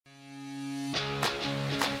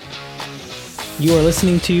You are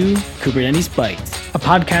listening to Kubernetes Bytes, a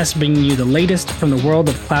podcast bringing you the latest from the world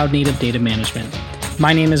of cloud-native data management.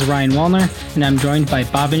 My name is Ryan Wallner, and I'm joined by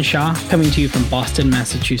Bhavin Shah, coming to you from Boston,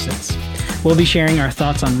 Massachusetts. We'll be sharing our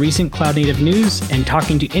thoughts on recent cloud-native news and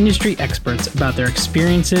talking to industry experts about their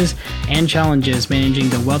experiences and challenges managing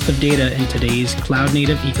the wealth of data in today's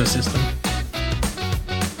cloud-native ecosystem.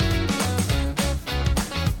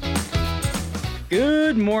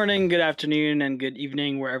 Good morning, good afternoon, and good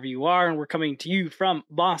evening, wherever you are. And we're coming to you from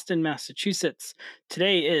Boston, Massachusetts.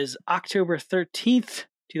 Today is October 13th,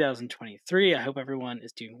 2023. I hope everyone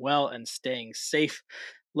is doing well and staying safe.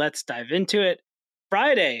 Let's dive into it.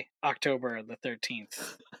 Friday, October the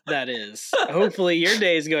 13th, that is. Hopefully your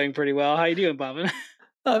day is going pretty well. How you doing, Bhavin?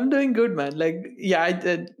 I'm doing good, man.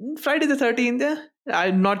 Friday the 13th,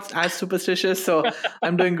 I'm not as superstitious, so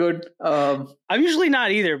I'm doing good. I'm usually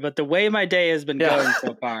not either, but the way my day has been going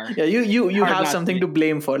so far. Yeah, you have something to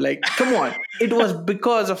blame for. Like, come on. It was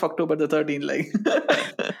because of October the 13th. Like,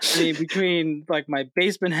 I mean, between like my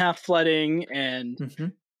basement half flooding and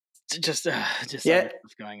just other stuff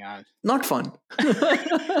going on. Not fun.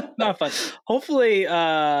 Not fun. Hopefully,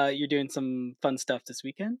 you're doing some fun stuff this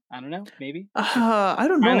weekend. I don't know. Maybe. I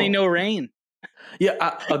don't know. Finally, no rain.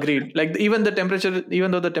 Yeah, agreed. Like even though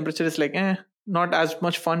the temperature is like, not as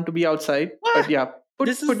much fun to be outside. But yeah,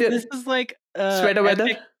 this is like sweater weather.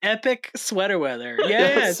 Epic sweater weather.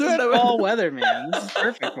 Yeah, it's fall weather, man. This is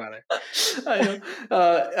perfect weather. I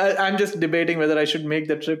know. I'm just debating whether I should make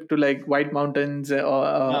the trip to like White Mountains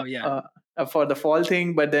for the fall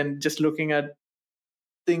thing, but then just looking at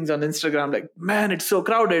things on Instagram, like, man, it's so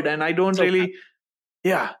crowded, and I don't really.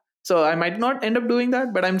 Yeah. So I might not end up doing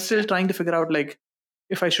that, but I'm still trying to figure out like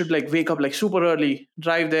if I should like wake up like super early,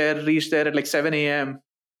 drive there, reach there at like 7 a.m.,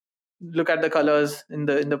 look at the colors in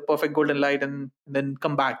the perfect golden light, and then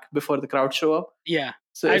come back before the crowd show up. Yeah.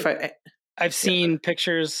 So I've seen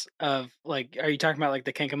pictures of like, are you talking about like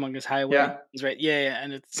the Kankamungus Highway? Yeah. Right. Yeah.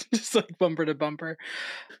 And it's just like bumper to bumper.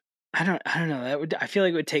 I don't know. I feel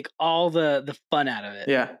like it would take all the fun out of it.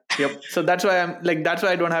 Yeah. Yep. So that's why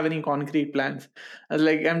I don't have any concrete plans.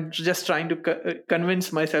 I'm just trying to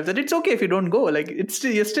convince myself that it's okay if you don't go. Like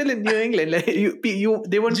you're still in New England. Like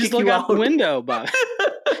they won't just kick look you out out the window, but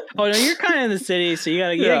oh no, you're kind of in the city, so you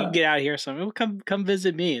gotta get out here. So come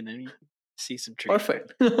visit me, and then you see some trees.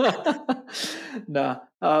 Perfect. Nah.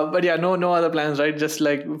 But yeah, no other plans, right? Just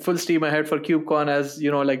like full steam ahead for KubeCon, as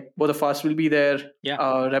you know, like both of us will be there,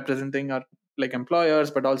 representing our like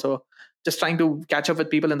employers, but also just trying to catch up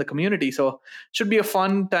with people in the community. So should be a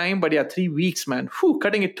fun time. But yeah, 3 weeks, man.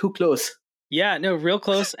 Cutting it too close. Yeah, no, real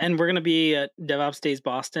close. And we're going to be at DevOps Days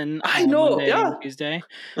Boston I know, Monday and Tuesday.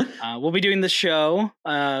 We'll be doing the show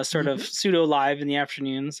sort of pseudo live in the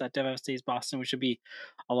afternoons at DevOps Days Boston, which should be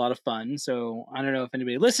a lot of fun. So I don't know if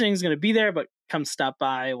anybody listening is going to be there, but come stop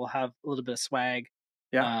by. We'll have a little bit of swag,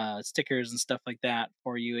 stickers and stuff like that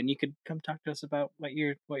for you. And you could come talk to us about what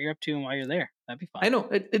you're up to and why you're there. That'd be fun. I know.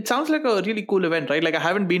 It sounds like a really cool event, right? Like I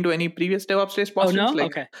haven't been to any previous DevOps Days Boston. Oh, no?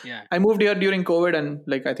 Like, okay. Yeah. I moved here during COVID, and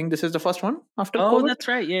like I think this is the first one after COVID. Oh, that's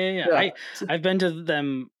right. Yeah. I've been to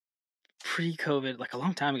them pre-COVID, like a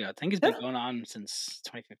long time ago. I think it's been going on since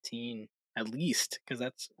 2015 at least, because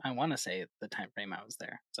I want to say the time frame I was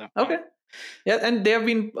there. So okay. Yeah, and they have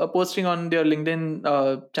been posting on their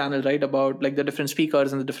LinkedIn channel, right, about like the different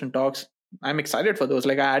speakers and the different talks. I'm excited for those.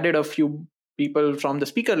 Like I added a few people from the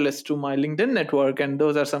speaker list to my LinkedIn network, and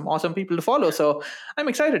those are some awesome people to follow. So I'm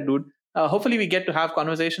excited, dude. Hopefully we get to have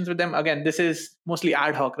conversations with them. Again, this is mostly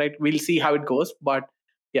ad hoc, right? We'll see how it goes. But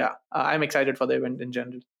yeah, I'm excited for the event in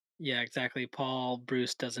general. Yeah, exactly. Paul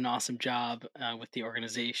Bruce does an awesome job with the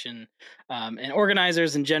organization and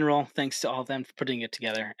organizers in general. Thanks to all of them for putting it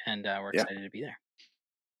together. And we're excited to be there.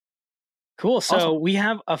 Cool. So awesome. We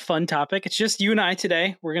have a fun topic. It's just you and I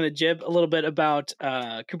today. We're going to jib a little bit about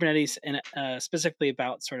Kubernetes and specifically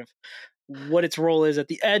about sort of what its role is at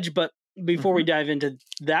the edge. But before we dive into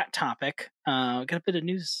that topic, we got a bit of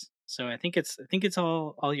news. So I think it's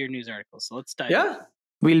all your news articles. So let's dive in.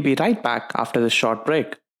 We'll be right back after this short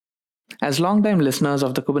break. As longtime listeners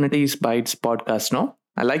of the Kubernetes Bytes podcast know,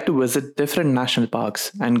 I like to visit different national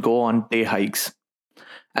parks and go on day hikes.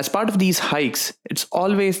 As part of these hikes, it's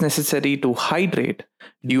always necessary to hydrate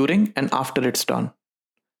during and after it's done.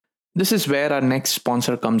 This is where our next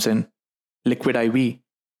sponsor comes in, Liquid IV.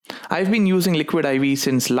 I've been using Liquid IV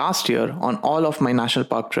since last year on all of my national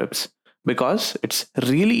park trips because it's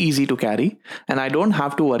really easy to carry and I don't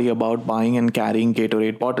have to worry about buying and carrying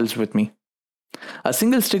Gatorade bottles with me. A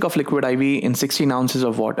single stick of Liquid IV in 16 ounces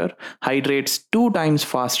of water hydrates 2 times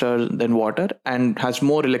faster than water and has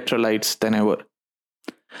more electrolytes than ever.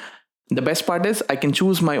 The best part is I can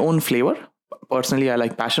choose my own flavor, Personally, I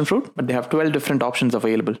like passion fruit, but they have 12 different options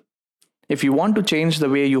available. If you want to change the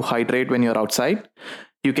way you hydrate when you're outside,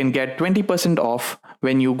 you can get 20% off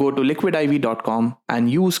when you go to liquidiv.com and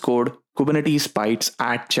use code Kubernetes Bytes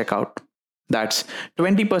at checkout. That's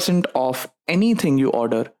 20% off anything you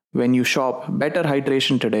order when you shop Better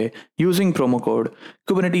Hydration today using promo code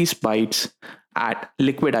Kubernetes Bytes at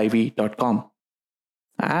liquidiv.com.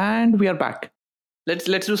 And we are back. Let's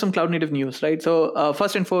do some cloud native news, right? So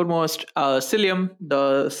first and foremost, Cilium,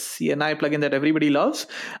 the CNI plugin that everybody loves,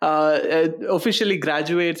 officially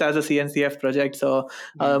graduates as a CNCF project. So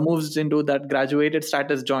moves into that graduated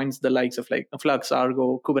status, joins the likes of like Flux,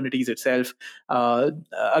 Argo, Kubernetes itself.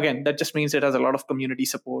 Again, that just means it has a lot of community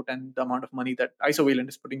support, and the amount of money that Isovalent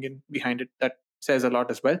is putting in behind it, that says a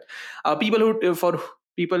lot as well.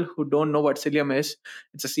 People who don't know what Cilium is,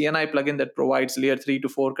 it's a CNI plugin that provides layer 3 to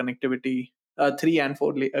 4 connectivity, 3 and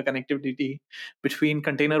 4 connectivity between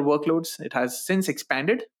container workloads. It has since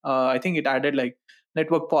expanded. I think it added like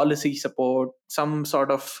network policy support, some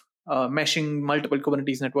sort of meshing multiple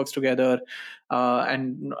Kubernetes networks together,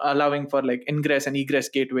 and allowing for like ingress and egress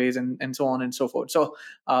gateways and so on and so forth. So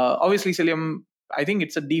obviously Cilium, I think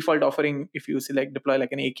it's a default offering if you select deploy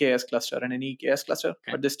like an AKS cluster and an EKS cluster.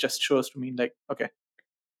 Okay. But this just shows to me like, okay,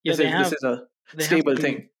 this is a stable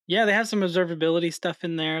thing. Yeah, they have some observability stuff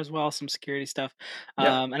in there as well, some security stuff.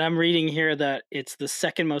 And I'm reading here that it's the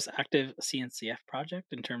second most active CNCF project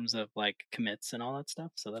in terms of like commits and all that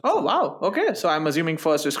stuff. So that's wow. Okay. So I'm assuming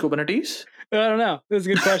first is Kubernetes. I don't know. That's a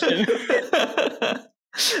good question.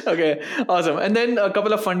 Okay. Awesome. And then a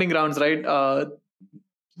couple of funding rounds, right?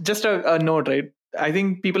 Just a note, right? I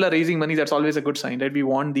think people are raising money. That's always a good sign, right? We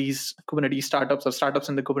want these Kubernetes startups or startups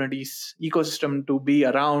in the Kubernetes ecosystem to be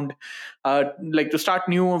around, like to start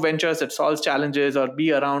new ventures that solves challenges or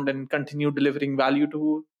be around and continue delivering value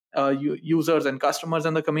to users and customers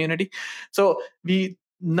in the community. So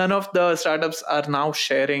none of the startups are now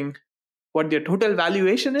sharing what their total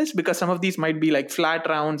valuation is, because some of these might be like flat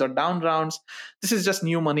rounds or down rounds. This is just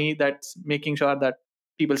new money that's making sure that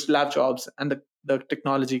people still have jobs and the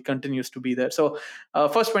technology continues to be there. So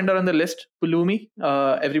first vendor on the list, Pulumi.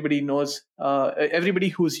 Everybody knows, everybody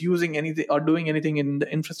who's using anything or doing anything in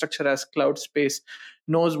the infrastructure as cloud space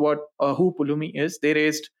knows who Pulumi is. They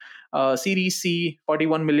raised Series C,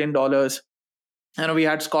 $41 million. And we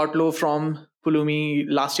had Scott Lowe from Pulumi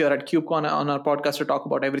last year at KubeCon on our podcast to talk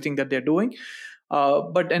about everything that they're doing.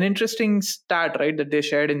 But an interesting stat, right, that they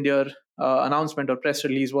shared in their announcement or press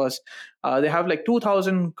release was they have like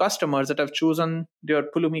 2,000 customers that have chosen their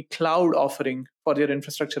Pulumi cloud offering for their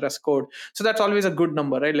infrastructure as code. So that's always a good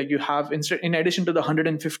number, right? Like you have, in addition to the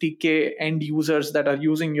 150K end users that are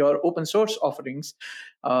using your open source offerings,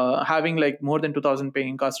 having like more than 2,000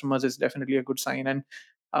 paying customers is definitely a good sign. And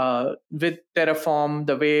with Terraform,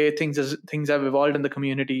 the way things have evolved in the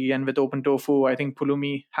community, and with OpenTofu, I think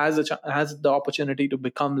Pulumi has the opportunity to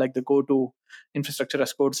become like the go-to infrastructure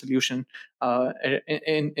as code solution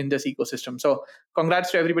in this ecosystem. So,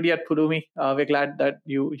 congrats to everybody at Pulumi. We're glad that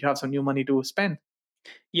you have some new money to spend.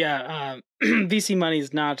 Yeah, VC money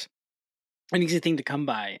is not an easy thing to come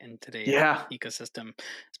by in today's ecosystem,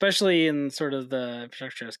 especially in sort of the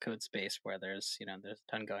infrastructure as code space where there's a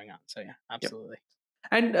ton going on. So yeah, absolutely. Yep.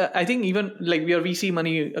 And I think even like your VC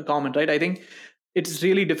money comment, right? I think it's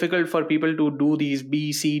really difficult for people to do these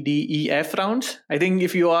B, C, D, E, F rounds. I think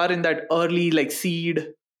if you are in that early like seed,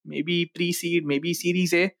 maybe pre-seed, maybe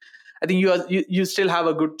Series A, I think you still have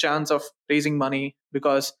a good chance of raising money,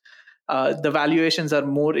 because the valuations are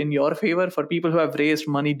more in your favor. For people who have raised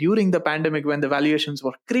money during the pandemic when the valuations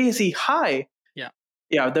were crazy high, the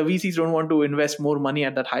VCs don't want to invest more money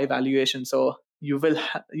at that high valuation. So you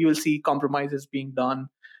will see compromises being done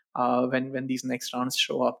when these next rounds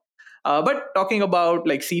show up. But talking about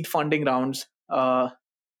like seed funding rounds,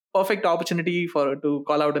 perfect opportunity to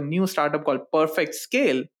call out a new startup called Perfect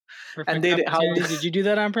Scale. And did you do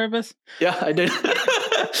that on purpose? Yeah, I did.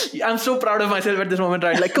 I'm so proud of myself at this moment,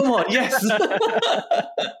 right? Like, come on, yes.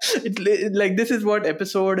 Like this is what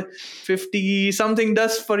episode 50 something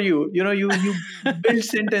does for you. You build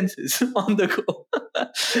sentences on the go.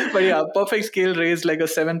 But yeah, Perfect Scale raised like a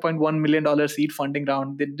 $7.1 million seed funding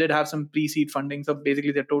round. They did have some pre-seed funding, so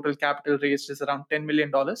basically their total capital raised is around $10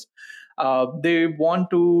 million. They want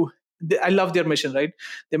to. I love their mission, right?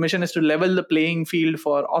 Their mission is to level the playing field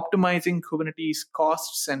for optimizing Kubernetes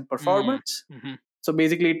costs and performance. Mm-hmm. So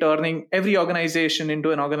basically turning every organization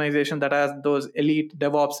into an organization that has those elite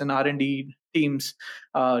DevOps and R&D teams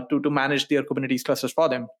to manage their Kubernetes clusters for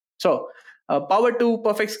them. So power to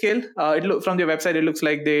Perfect Scale. From their website, it looks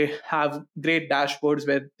like they have great dashboards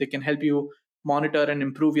where they can help you monitor and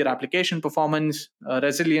improve your application performance,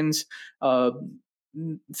 resilience,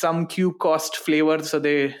 some cube cost flavor. So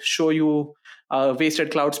they show you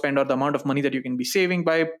wasted cloud spend or the amount of money that you can be saving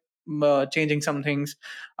by changing some things.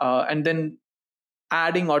 And then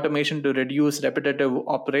adding automation to reduce repetitive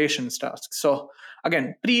operations tasks. So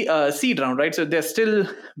again, pre-seed round, right? So they're still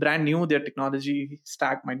brand new. Their technology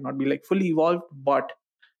stack might not be like fully evolved, but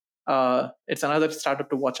it's another startup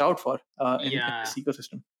to watch out for in this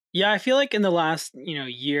ecosystem. Yeah, I feel like in the last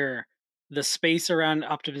year, the space around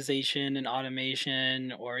optimization and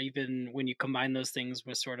automation, or even when you combine those things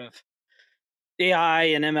with sort of AI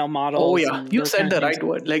and ML models. Oh yeah, you said the right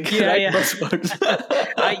word, like buzzwords.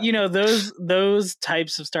 Those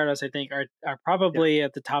types of startups, I think, are probably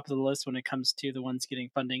at the top of the list when it comes to the ones getting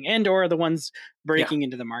funding and or the ones breaking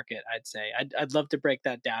into the market. I'd say I'd love to break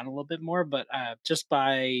that down a little bit more, but just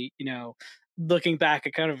by looking back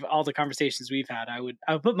at kind of all the conversations we've had, I would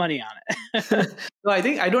put money on it. No, I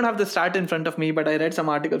think I don't have the stat in front of me, but I read some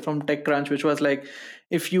article from TechCrunch, which was like,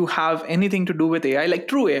 if you have anything to do with AI, like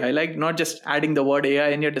true AI, like not just adding the word AI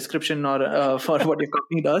in your description or for what your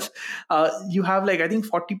company does, you have like, I think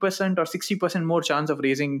 40% or 60% more chance of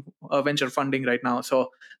raising venture funding right now.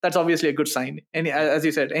 So that's obviously a good sign. And as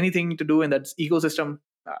you said, anything to do in that ecosystem,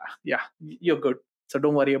 you're good. So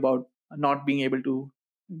don't worry about not being able to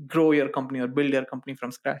grow your company or build your company from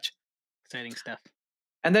scratch. Exciting stuff.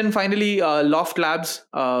 And then finally, Loft Labs.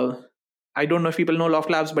 I don't know if people know Loft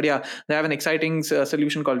Labs, but yeah, they have an exciting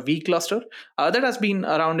solution called vCluster that has been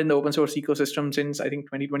around in the open source ecosystem since I think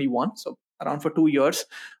 2021, so around for 2 years.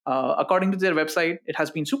 According to their website, it has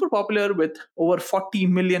been super popular with over 40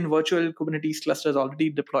 million virtual Kubernetes clusters already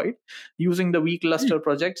deployed using the vCluster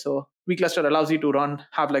project. So vCluster allows you to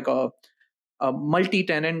have like a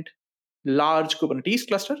multi-tenant large Kubernetes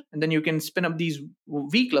cluster, and then you can spin up these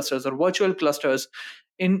vClusters or virtual clusters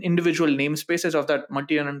in individual namespaces of that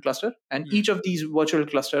multi-tenant cluster. And each of these virtual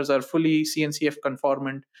clusters are fully CNCF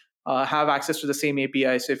conformant, have access to the same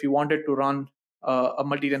API. So if you wanted to run a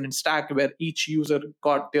multi-tenant stack where each user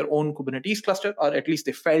got their own Kubernetes cluster, or at least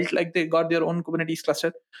they felt like they got their own Kubernetes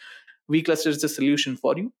cluster, vCluster is the solution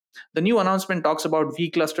for you. The new announcement talks about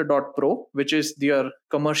vCluster.pro, which is their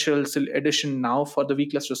commercial edition now for the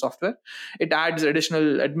vCluster software. It adds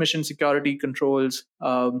additional admission security controls.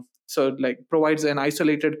 So like provides an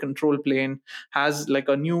isolated control plane, has like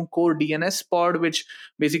a new core DNS pod, which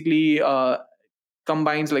basically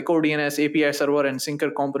combines like core DNS, API server, and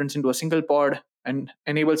Syncer components into a single pod and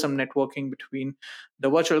enable some networking between the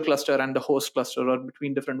virtual cluster and the host cluster, or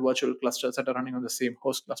between different virtual clusters that are running on the same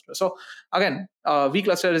host cluster. So again,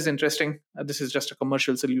 vCluster is interesting. This is just a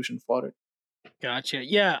commercial solution for it. Gotcha.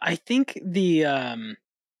 Yeah, I think the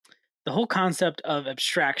whole concept of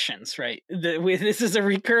abstractions, right? This is a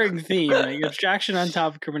recurring theme, right? Abstraction on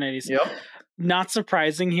top of Kubernetes. Yep. Not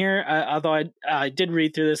surprising here, although I did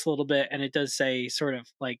read through this a little bit, and it does say sort of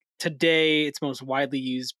like today it's most widely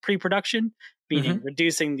used pre-production, meaning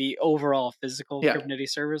reducing the overall physical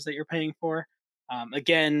Kubernetes servers that you're paying for.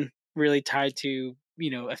 Again, really tied to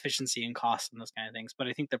efficiency and cost and those kind of things. But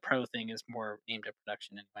I think the pro thing is more aimed at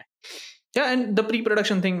production anyway. Yeah, and the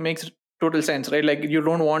pre-production thing makes total sense, right? Like you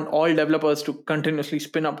don't want all developers to continuously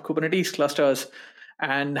spin up Kubernetes clusters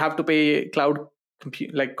and have to pay cloud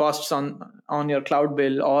like costs on your cloud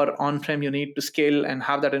bill, or on-prem you need to scale and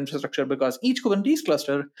have that infrastructure, because each Kubernetes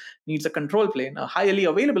cluster needs a control plane, a highly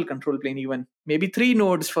available control plane, even maybe 3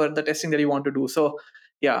 nodes for the testing that you want to do. So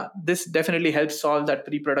yeah, this definitely helps solve that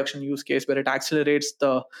pre-production use case where it accelerates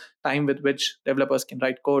the time with which developers can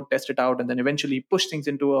write code, test it out, and then eventually push things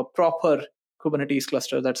into a proper Kubernetes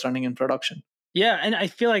cluster that's running in production. Yeah, and I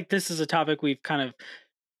feel like this is a topic we've kind of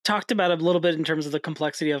talked about a little bit in terms of the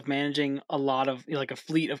complexity of managing a lot of like a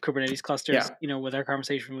fleet of Kubernetes clusters, with our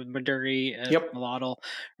conversation with Maduri and Milodal,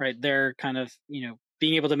 right? They're kind of,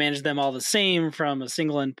 being able to manage them all the same from a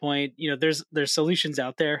single endpoint. There's solutions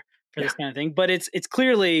out there for this kind of thing, but it's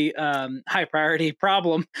clearly high priority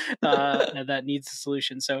problem that needs a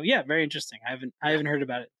solution. So yeah, very interesting. I haven't heard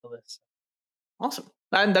about it until this. Awesome.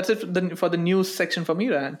 And that's it for the news section for me,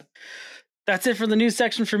 Ryan. That's it for the news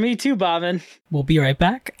section for me too, Bhavin. We'll be right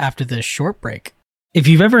back after this short break. If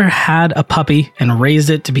you've ever had a puppy and raised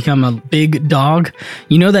it to become a big dog,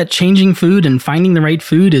 you know that changing food and finding the right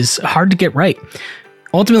food is hard to get right.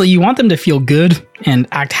 Ultimately, you want them to feel good and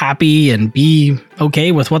act happy and be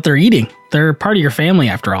okay with what they're eating. They're part of your family,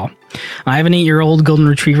 after all. I have an 8-year-old golden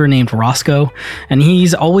retriever named Roscoe, and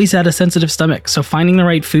he's always had a sensitive stomach, so finding the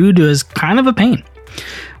right food is kind of a pain.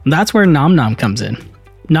 That's where Nom Nom comes in.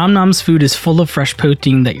 Nom Nom's food is full of fresh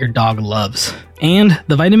protein that your dog loves, and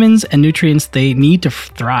the vitamins and nutrients they need to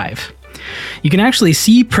thrive. You can actually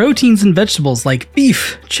see proteins in vegetables like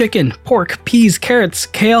beef, chicken, pork, peas, carrots,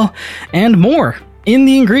 kale, and more in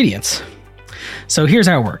the ingredients. So here's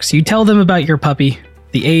how it works. You tell them about your puppy,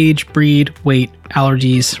 the age, breed, weight,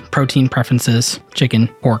 allergies, protein preferences, chicken,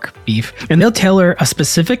 pork, beef, and they'll tailor a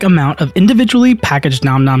specific amount of individually packaged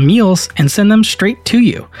Nom Nom meals and send them straight to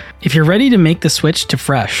you. If you're ready to make the switch to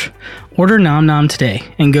fresh, order Nom Nom today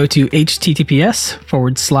and go to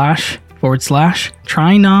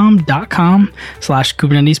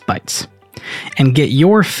https://trynom.com/Kubernetes Bytes and get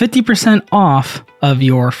your 50% off of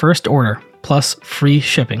your first order plus free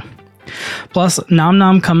shipping. Plus, Nom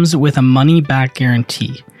Nom comes with a money-back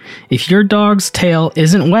guarantee. If your dog's tail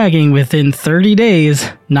isn't wagging within 30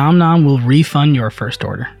 days, Nom Nom will refund your first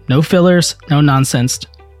order. No fillers, no nonsense,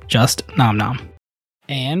 just Nom Nom.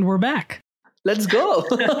 And we're back. Let's go.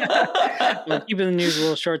 We're keeping the news a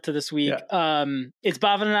little short to this week. Yeah. It's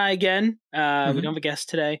Bhavin and I again. We don't have a guest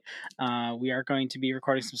today. We are going to be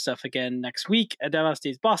recording some stuff again next week at DevOps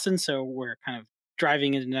Days Boston, so we're kind of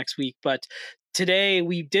driving into next week. But today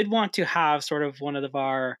we did want to have sort of one of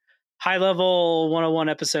our high-level 101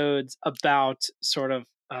 episodes about sort of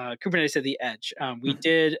Kubernetes at the edge. We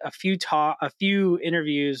did a few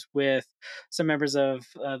interviews with some members of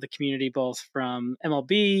the community, both from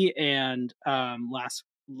MLB and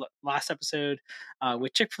last episode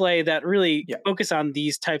with Chick-fil-A, that really focus on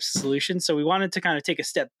these types of solutions. So we wanted to kind of take a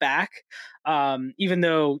step back, even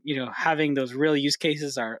though having those real use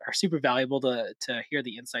cases are super valuable to hear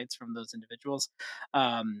the insights from those individuals.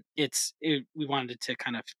 We wanted to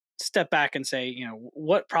kind of step back and say,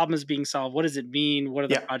 what problem is being solved? What does it mean? What are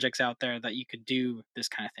the projects out there that you could do this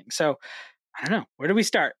kind of thing? So I don't know, where do we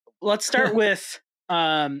start? Let's start with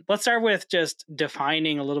just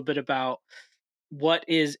defining a little bit about what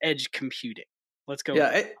is edge computing. Let's go.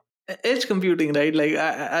 Yeah, edge computing, right? Like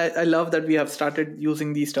I love that we have started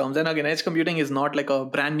using these terms. And again, edge computing is not like a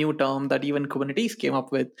brand new term that even Kubernetes came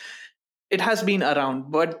up with. It has been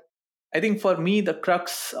around, but I think for me, the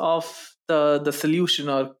crux of the solution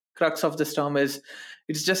or crux of this term is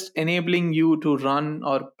it's just enabling you to run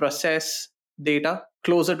or process data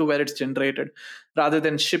closer to where it's generated, rather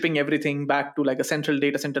than shipping everything back to like a central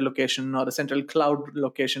data center location or a central cloud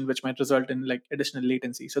location, which might result in like additional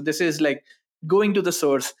latency. So this is like going to the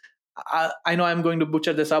source. I know I'm going to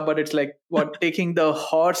butcher this up, but it's like taking the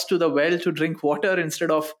horse to the well to drink water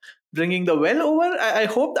instead of bringing the well over. I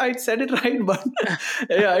hope I said it right, but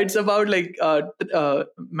yeah, it's about like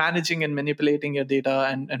managing and manipulating your data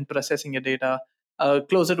and processing your data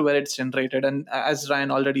closer to where it's generated. And as Ryan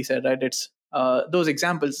already said, right, it's those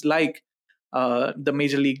examples like the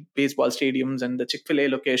Major League Baseball stadiums and the Chick-fil-A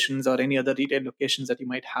locations or any other retail locations that you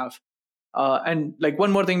might have. And like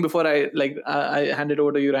one more thing before I hand it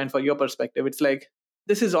over to you, Ryan, for your perspective. It's like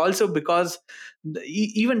this is also because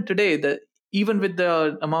even today, even with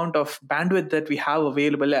the amount of bandwidth that we have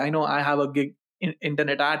available, I know I have a gig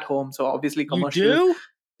internet at home, so obviously commercial. You do?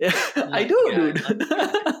 Yeah, I do, dude.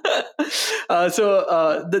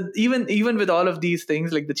 Even with all of these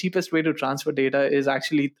things, like the cheapest way to transfer data is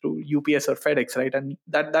actually through UPS or FedEx, right? And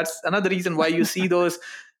that's another reason why you see those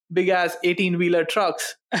big ass 18-wheeler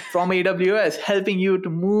trucks from AWS helping you to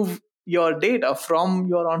move your data from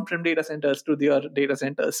your on-prem data centers to your data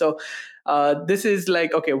centers. So this is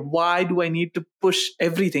like, okay, why do I need to push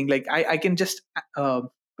everything? Like I can just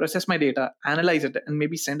process my data, analyze it, and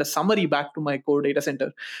maybe send a summary back to my core data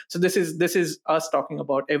center. So this is us talking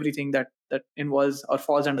about everything that involves or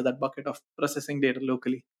falls under that bucket of processing data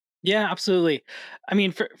locally. Yeah, absolutely. I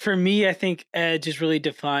mean, for me, I think edge is really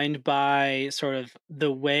defined by sort of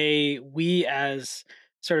the way we as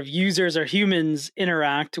sort of users or humans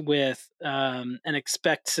interact with and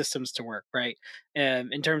expect systems to work, right?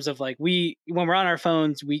 In terms of like when we're on our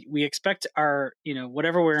phones, we expect our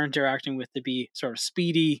whatever we're interacting with to be sort of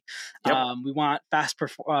speedy. Yep. We want fast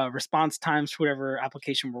response times for whatever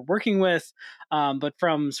application we're working with. But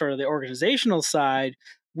from sort of the organizational side,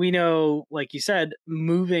 we know, like you said,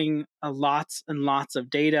 moving lots and lots of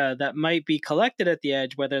data that might be collected at the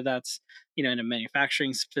edge, whether that's in a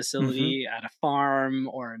manufacturing facility, at a farm,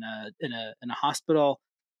 or in a hospital.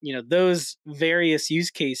 Those various use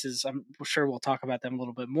cases. I'm sure we'll talk about them a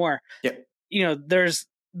little bit more. Yeah. There's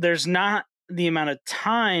not the amount of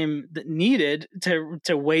time that needed to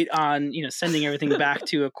wait on sending everything back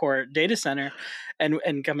to a core data center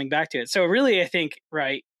and coming back to it. So really, I think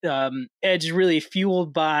edge is really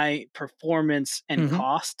fueled by performance and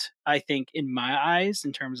cost. I think, in my eyes,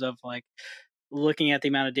 in terms of like looking at the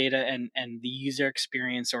amount of data and the user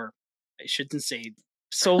experience, or I shouldn't say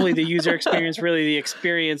solely the user experience, really the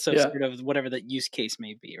experience of Yeah. sort of whatever that use case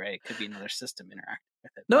may be, right? It could be another system interacting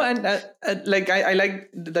with it. No, But and like I like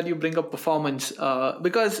that you bring up performance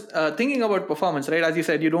because thinking about performance, right? As you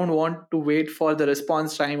said, you don't want to wait for the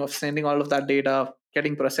response time of sending all of that data,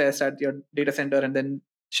 getting processed at your data center, and then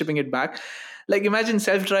shipping it back. Like imagine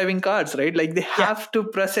self-driving cars, right? Like they yeah, have to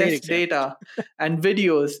great process example. data and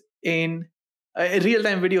videos in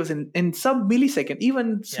real-time videos in sub millisecond,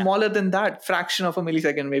 even smaller than that, fraction of a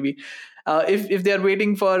millisecond maybe. If they're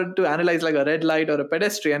waiting for to analyze like a red light or a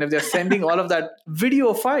pedestrian, if they're sending all of that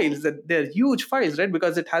video files, that they're huge files, right?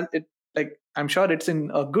 Because it has it like I'm sure it's in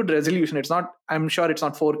a good resolution. It's not. I'm sure it's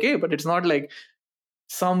not 4K, but it's not like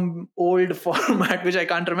some old format which I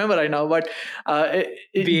can't remember right now. But they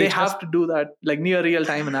VHS. have to do that like near real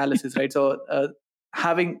time analysis, right? So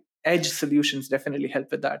having edge solutions definitely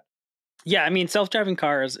help with that. Yeah, I mean, self-driving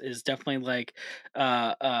cars is definitely like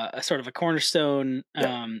a sort of a cornerstone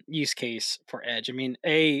Yeah. use case for edge. I mean,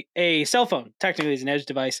 a cell phone technically is an edge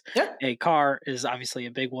device. Yeah. A car is obviously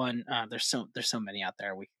a big one. There's so many out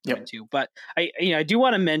there we can go Yep. into, but I do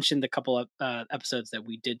want to mention the couple of episodes that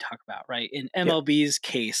we did talk about, right? In Yep. MLB's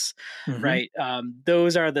case, Mm-hmm. right?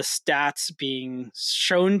 Those are the stats being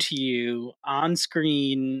shown to you on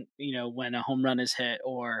screen, when a home run is hit,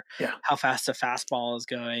 or Yeah. how fast a fastball is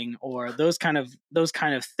going, or those kind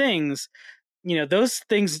of things. Those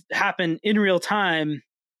things happen in real time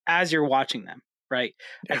as you're watching them, right?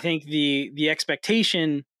 Yeah. I think the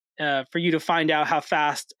expectation for you to find out how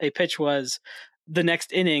fast a pitch was the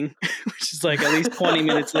next inning, which is like at least 20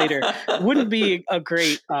 minutes later, wouldn't be a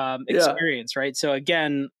great experience, right? So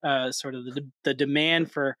again, sort of the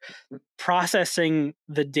demand for processing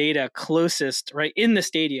the data closest, right, in the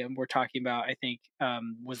stadium we're talking about, I think,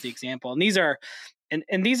 was the example. And these are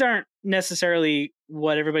and these aren't necessarily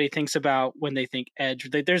what everybody thinks about when they think edge.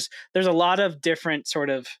 There's a lot of different sort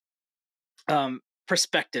of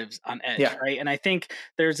perspectives on edge, right? And I think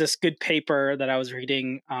there's this good paper that I was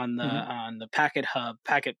reading on the Packet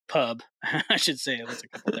Pub, I should say. There's a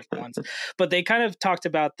couple different ones, but they kind of talked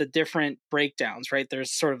about the different breakdowns, right? There's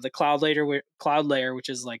sort of the cloud layer, which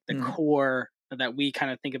is like the core that we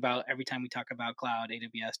kind of think about every time we talk about cloud,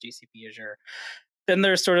 AWS, GCP, Azure. Then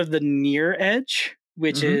there's sort of the near edge,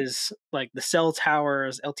 which is like the cell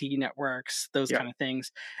towers, LTE networks, those kind of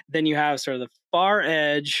things. Then you have sort of the far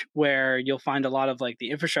edge, where you'll find a lot of like the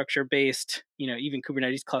infrastructure based, even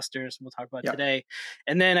Kubernetes clusters we'll talk about today.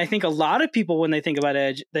 And then I think a lot of people, when they think about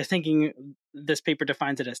edge, they're thinking, this paper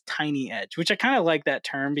defines it as tiny edge, which I kind of like that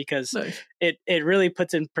term, because it really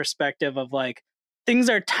puts in perspective of like things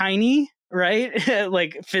are tiny, right?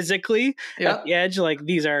 Like physically at the edge, like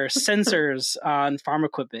these are sensors on farm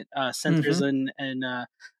equipment, sensors and an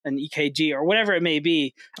EKG or whatever it may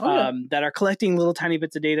be, that are collecting little tiny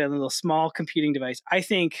bits of data in a little small computing device. I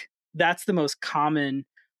think that's the most common,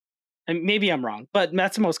 and maybe I'm wrong, but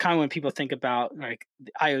that's the most common when people think about like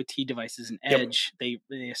the IoT devices and edge. They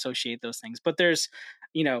associate those things, but there's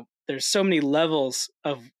so many levels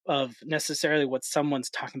of necessarily what someone's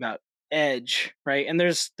talking about edge, right? And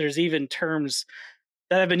there's even terms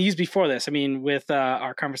that have been used before this. I mean, with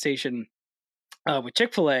our conversation with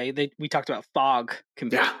Chick-fil-A, we talked about fog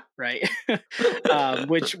computing, right?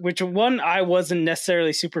 Which one I wasn't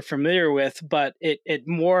necessarily super familiar with, but it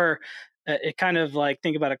more it kind of like,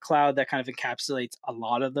 think about a cloud that kind of encapsulates a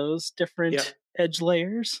lot of those different edge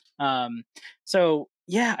layers. So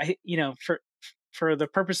yeah, for the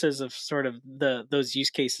purposes of sort of those use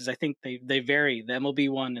cases, I think they vary, the MLB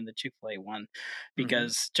one and the Chick-fil-A one,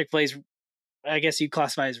 because Chick-fil-A's, I guess you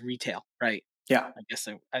classify as retail, right? Yeah.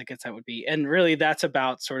 I guess that would be, and really that's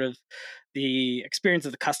about sort of the experience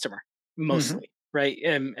of the customer mostly, right?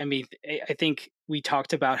 I mean, I think we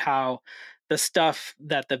talked about how the stuff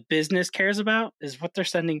that the business cares about is what they're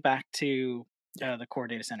sending back to the core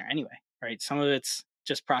data center anyway, right? Some of it's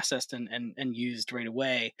just processed and used right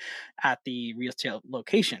away at the retail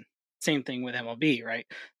location. Same thing with MLB, right?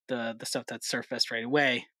 The stuff that's surfaced right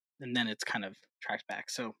away, and then it's kind of tracked back.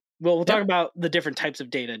 So we'll talk about the different types of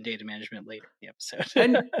data and data management later in the episode.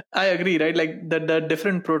 And I agree, right? Like the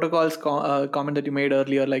different protocols comment that you made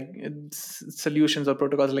earlier, like solutions or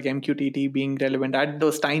protocols like MQTT being relevant at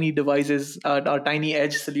those tiny devices or tiny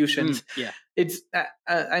edge solutions. It's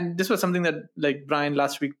and this was something that like Brian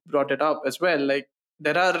last week brought it up as well. Like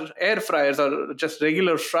there are air fryers or just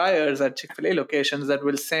regular fryers at Chick-fil-A locations that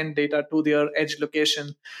will send data to their edge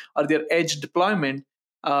location or their edge deployment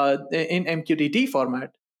in MQTT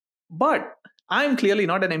format. But I'm clearly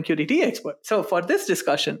not an MQTT expert. So for this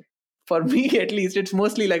discussion, for me at least, it's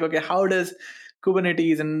mostly like, okay, how does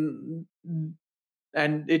Kubernetes and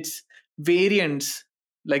its variants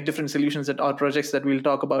like different solutions that or projects that we'll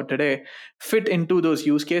talk about today fit into those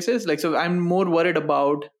use cases. Like, so I'm more worried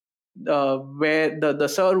about where the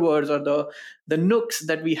servers or the nooks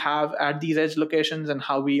that we have at these edge locations and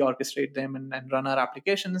how we orchestrate them and run our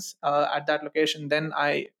applications at that location. Then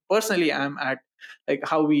I personally am at like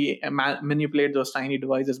how we manipulate those tiny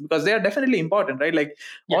devices, because they are definitely important, right? Like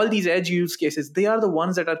all these edge use cases, they are the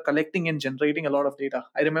ones that are collecting and generating a lot of data.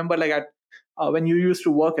 I remember like at when you used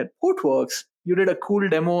to work at Portworx, you did a cool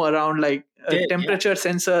demo around like a temperature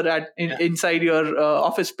sensor inside your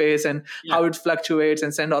office space and how it fluctuates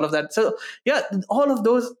and send all of that. So yeah, all of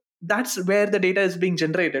those, that's where the data is being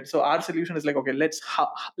generated. So our solution is like, okay,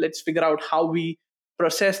 let's figure out how we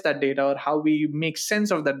process that data or how we make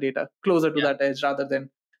sense of that data closer to that edge rather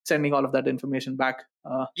than sending all of that information back.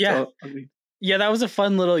 So agreed. Yeah, that was a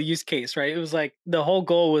fun little use case, right? It was like the whole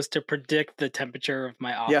goal was to predict the temperature of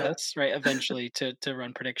my office, right? Eventually to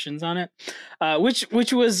run predictions on it,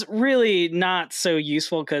 which was really not so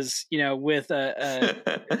useful because, you know, with a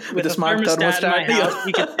smart thermostat in my house,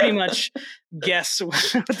 we could pretty much guess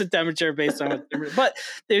what the temperature based on what. But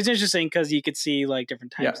it was interesting because you could see like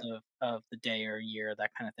different times of the day or year,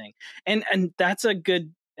 that kind of thing, and that's a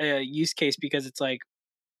good use case because it's like,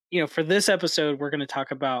 you know, for this episode, we're going to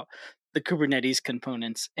talk about the Kubernetes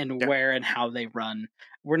components and where and how they run.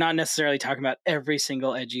 We're not necessarily talking about every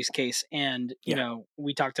single edge use case. And, you know,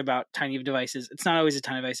 we talked about tiny devices. It's not always a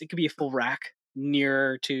tiny device. It could be a full rack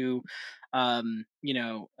nearer to,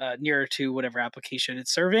 nearer to whatever application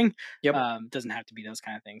it's serving. Doesn't have to be those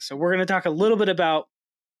kind of things. So we're going to talk a little bit about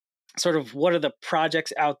sort of what are the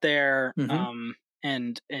projects out there,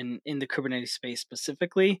 and in the Kubernetes space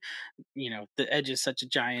specifically. You know, the edge is such a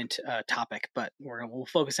giant topic, but we'll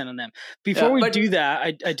focus in on them. Before we do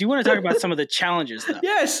that, I do want to talk about some of the challenges, though.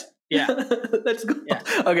 Yes. Yeah. Let's go. Yeah.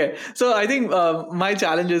 Okay. So I think my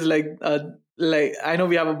challenge is like I know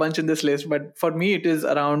we have a bunch in this list, but for me it is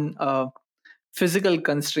around physical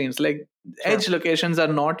constraints. Like edge locations are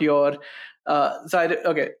not your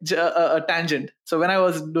a tangent. So when I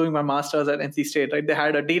was doing my master's at NC State, right, they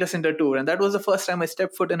had a data center tour, and that was the first time I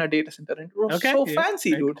stepped foot in a data center, and it was so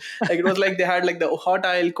fancy, dude. Cool. Like it was like they had like the hot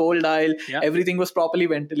aisle, cold aisle, everything was properly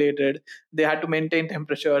ventilated. They had to maintain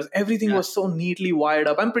temperatures. Everything was so neatly wired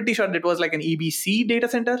up. I'm pretty sure it was like an EBC data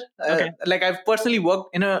center. Like I've personally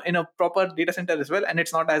worked in a proper data center as well, and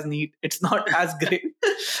it's not as neat. It's not as great.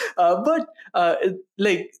 But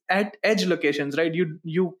like at edge locations, right,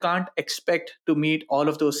 you can't expect to meet all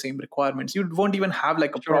of those same requirements. You won't even have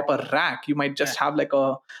like a proper rack. You might just have like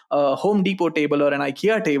a Home Depot table or an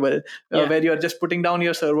IKEA table where you're just putting down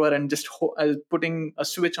your server and just putting a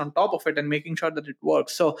switch on top of it and making sure that it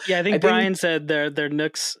works. So yeah, I think Brian said their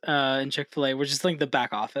Nooks in Chick-fil-A were just like the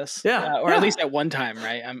back office, or at least at one time,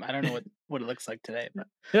 right? I don't know what it looks like today, but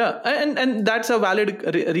and that's a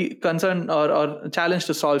valid concern or challenge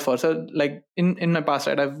to solve for. So like in my past,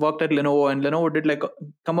 right, I've worked at Lenovo, and Lenovo did like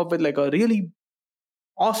come up with like a really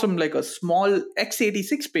awesome, like a small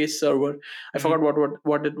x86 based server. I forgot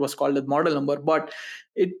what it was called, the model number, but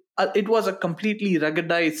it was a completely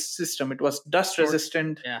ruggedized system. It was dust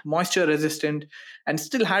resistant, moisture resistant, and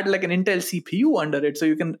still had like an Intel CPU under it, so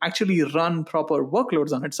you can actually run proper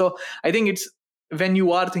workloads on it. So I think it's, when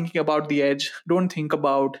you are thinking about the edge, don't think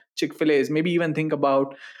about Chick-fil-A's. Maybe even think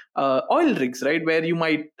about oil rigs, right? Where you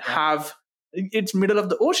might have, it's middle of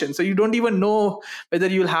the ocean, so you don't even know whether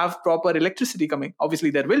you'll have proper electricity coming. Obviously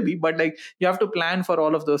there will be, but like you have to plan for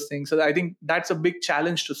all of those things. So I think that's a big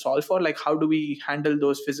challenge to solve for. Like, how do we handle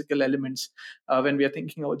those physical elements when we are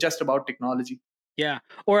thinking just about technology? Yeah.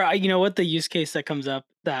 Or you know what, the use case that comes up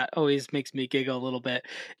that always makes me giggle a little bit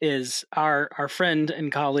is our friend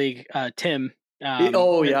and colleague Tim.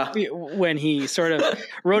 When he sort of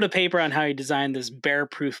wrote a paper on how he designed this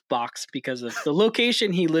bear-proof box because of the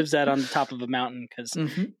location he lives at on the top of a mountain, because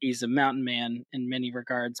he's a mountain man in many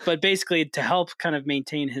regards. But basically to help kind of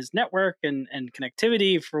maintain his network and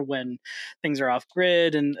connectivity for when things are off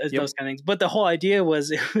grid and those kind of things. But the whole idea was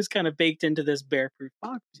it was kind of baked into this bear-proof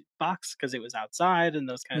box because it was outside and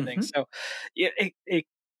those kind of things. So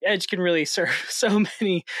Edge can really serve so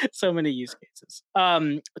many use cases.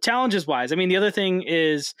 Challenges wise, I mean, the other thing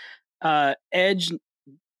is Edge,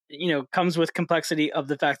 you know, comes with complexity of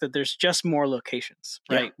the fact that there's just more locations,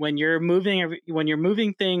 right? When you're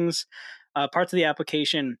moving things, parts of the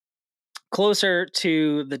application closer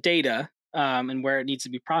to the data and where it needs to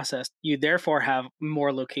be processed, you therefore have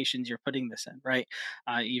more locations you're putting this in, right?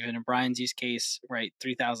 Even in Brian's use case, right,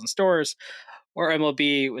 3,000 stores. Or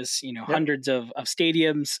MLB was, you know, hundreds of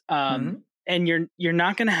stadiums, and you're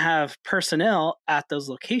not going to have personnel at those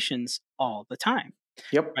locations all the time,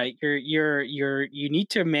 Yep. Right. You need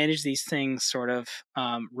to manage these things sort of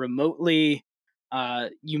remotely.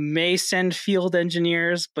 You may send field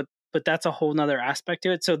engineers, but that's a whole nother aspect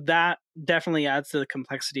to it. So that definitely adds to the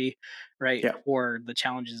complexity, right, Yeah. for the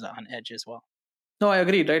challenges on edge as well. No, I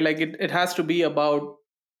agree, right? Like it has to be about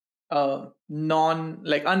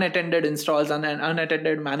unattended installs and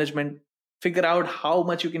unattended management. Figure out how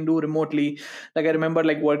much you can do remotely. Like I remember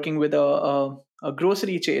like working with a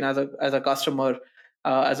grocery chain as a customer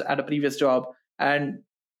as at a previous job, and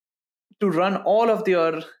to run all of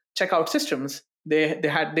their checkout systems,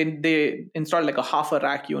 they installed like a half a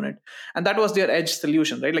rack unit, and that was their edge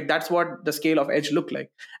solution, right? Like that's what the scale of edge looked like.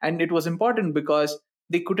 And it was important because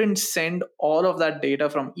they couldn't send all of that data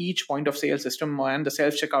from each point of sale system and the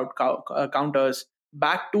self checkout counters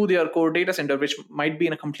back to their core data center, which might be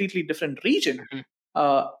in a completely different region.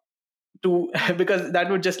 Mhm. To because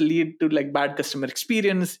that would just lead to like bad customer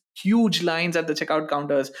experience, huge lines at the checkout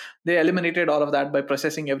counters. They eliminated all of that by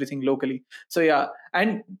processing everything locally. So yeah,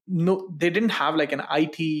 and no, they didn't have like an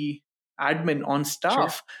IT admin on Sure.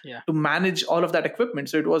 staff Yeah. to manage all of that equipment.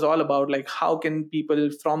 So it was all about like how can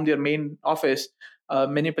people from their main office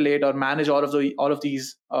manipulate or manage all of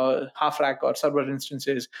these half rack or server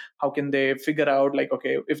instances. How can they figure out like,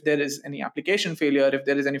 okay, if there is any application failure, if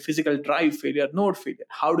there is any physical drive failure, node failure,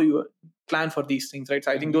 how do you plan for these things, right? So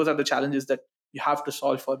I think Mhm. those are the challenges that you have to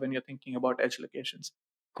solve for when you're thinking about edge locations.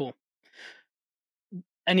 Cool.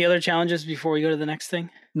 Any other challenges before we go to the next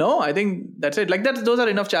thing? No, I think that's it. Like those are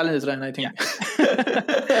enough challenges, Ryan, I think.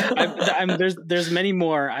 There's many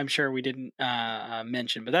more I'm sure we didn't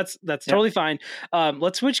mention, but that's Yeah. totally fine.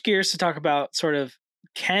 Let's switch gears to talk about sort of,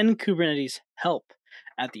 can Kubernetes help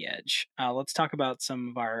at the edge? Let's talk about some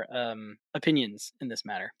of our opinions in this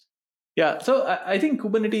matter. Yeah, so I think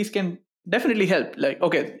Kubernetes can definitely help. Like,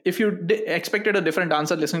 okay, if you expected a different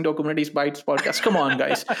answer listening to a Kubernetes Bytes podcast, come on,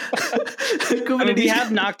 guys. I mean, we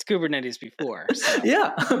have knocked Kubernetes before. So.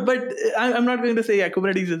 Yeah, but I'm not going to say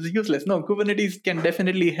Kubernetes is useless. No, Kubernetes can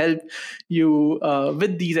definitely help you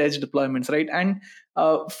with these edge deployments, right? And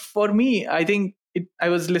for me, I think I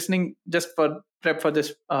was listening just for prep for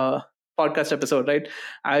this podcast episode, right?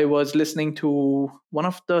 I was listening to one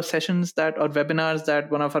of the sessions or webinars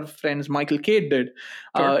that one of our friends, Michael Cade, did.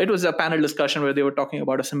 Sure. It was a panel discussion where they were talking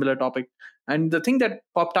about a similar topic. And the thing that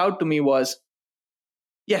popped out to me was,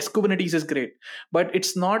 yes, Kubernetes is great, but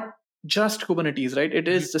it's not just Kubernetes, right? It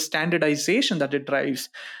is the standardization that it drives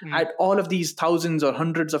at all of these thousands or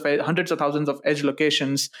hundreds of thousands of edge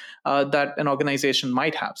locations that an organization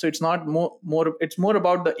might have. So it's not it's more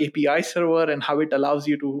about the API server and how it allows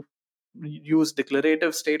you to use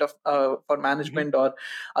declarative state of for management, or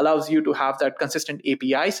allows you to have that consistent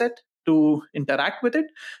API set to interact with it,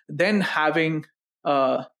 then having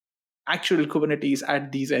actual Kubernetes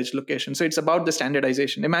at these edge locations. So it's about the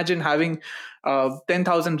standardization. Imagine having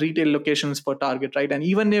 10,000 retail locations for Target, right? And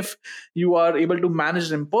even if you are able to manage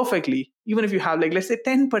them perfectly, even if you have like, let's say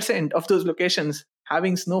 10% of those locations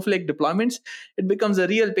having Snowflake deployments, it becomes a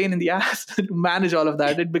real pain in the ass to manage all of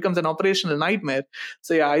that. It becomes an operational nightmare.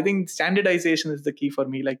 So yeah, I think standardization is the key for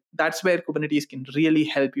me. Like that's where Kubernetes can really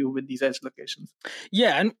help you with these edge locations.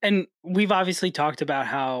 Yeah, and we've obviously talked about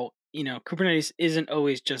how, Kubernetes isn't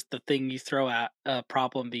always just the thing you throw at a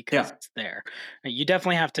problem because it's there. You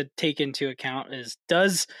definitely have to take into account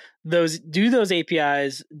do those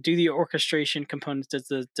APIs, do the orchestration components,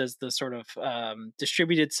 does the sort of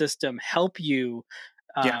distributed system help you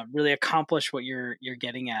really accomplish what you're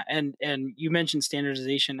getting at? And you mentioned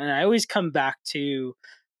standardization, and I always come back to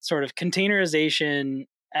sort of containerization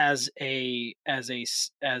as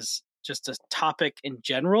just a topic in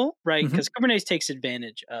general, right? Because Kubernetes takes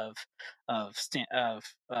advantage of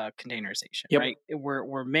containerization, right?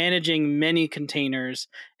 We're managing many containers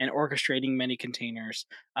and orchestrating many containers,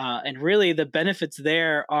 and really the benefits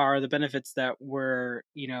there are the benefits that we're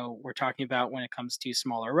talking about when it comes to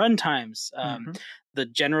smaller runtimes. The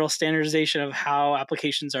general standardization of how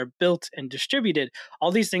applications are built and distributed, all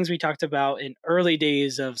these things we talked about in early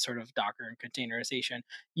days of sort of Docker and containerization,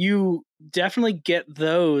 you definitely get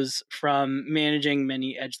those from managing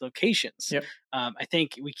many edge locations. I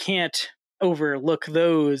think we can't overlook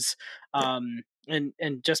those, and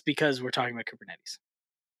just because we're talking about Kubernetes.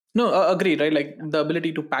 No, agreed, right? Like the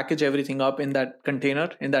ability to package everything up in that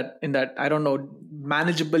container, in that I don't know,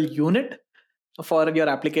 manageable unit for your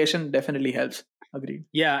application definitely helps. Agreed.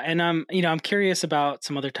 Yeah, and I'm curious about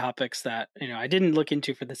some other topics that I didn't look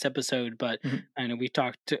into for this episode, but I know we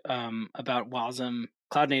talked about WASM,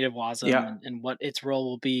 cloud native WASM, and what its role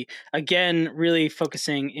will be. Again, really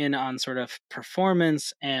focusing in on sort of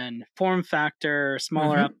performance and form factor,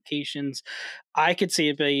 smaller applications. I could see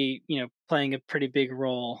it be playing a pretty big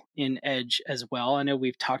role in Edge as well. I know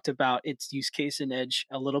we've talked about its use case in Edge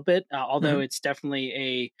a little bit, although it's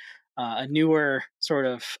definitely a newer sort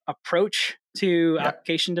of approach to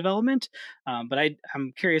application development. But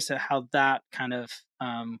I'm curious at how that kind of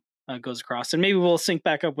goes across, and maybe we'll sync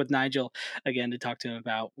back up with Nigel again to talk to him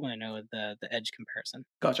about the Edge comparison.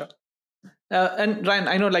 Gotcha. And Ryan,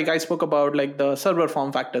 I know like I spoke about like the server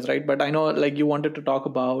form factors, right? But I know like you wanted to talk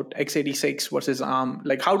about x86 versus ARM.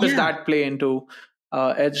 Like how does that play into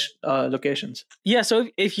edge locations? Yeah, so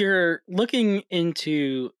if you're looking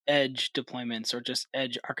into edge deployments or just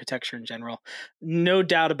edge architecture in general, no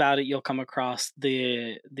doubt about it, you'll come across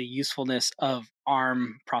the usefulness of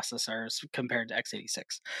ARM processors compared to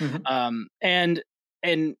x86. And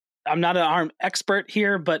I'm not an ARM expert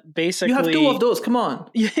here, but basically you have 2 of those. Come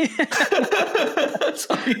on.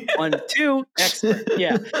 Sorry. 1, 2, expert.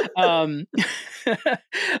 Yeah.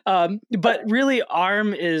 But really,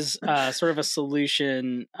 ARM is sort of a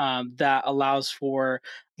solution that allows for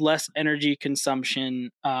less energy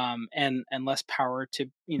consumption and less power to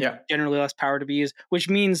generally less power to be used, which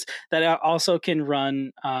means that it also can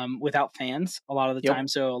run without fans a lot of the time.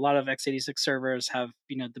 So a lot of x86 servers have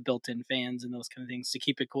the built-in fans and those kind of things to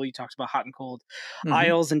keep it cool. You talked about hot and cold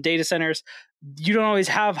aisles and data centers. You don't always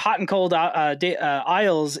have hot and cold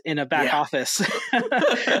aisles in a back office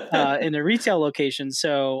in a retail location.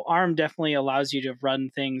 So ARM definitely allows you to run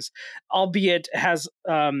things, albeit has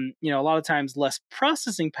a lot of times less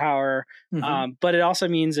processing power, but it also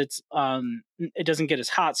means it doesn't get as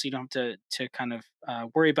hot, so you don't have to kind of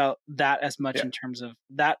worry about that as much in terms of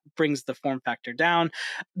that brings the form factor down.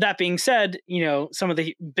 That being said, some of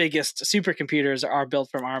the biggest supercomputers are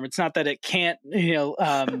built from ARM. It's not that it can't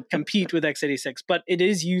compete with x86, but it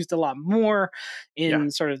is used a lot more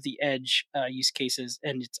in sort of the edge use cases,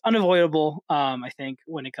 and it's unavoidable, I think,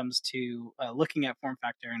 when it comes to looking at form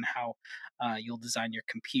factor and how you'll design your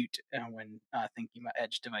compute when thinking about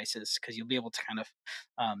edge devices, because you'll be able to kind of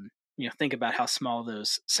think about how small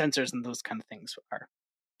those sensors and those kind of things are.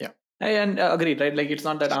 Yeah, and agreed, right? Like it's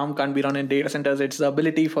not that ARM can't be run in data centers; it's the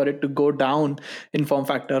ability for it to go down in form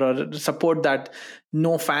factor or support that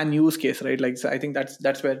no fan use case, right? Like so I think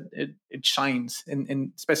that's where it shines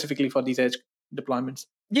in specifically for these edge deployments.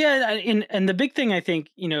 Yeah, and the big thing, I think,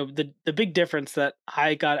 the big difference that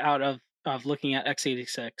I got out of looking at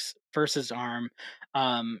x86 versus ARM,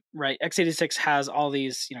 right? x86 has all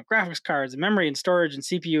these, graphics cards and memory and storage and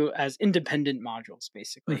CPU as independent modules,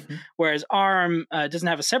 basically. Whereas ARM doesn't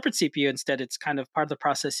have a separate CPU. Instead, it's kind of part of the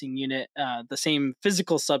processing unit, the same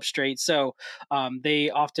physical substrate. So they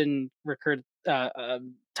often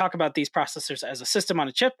talk about these processors as a system on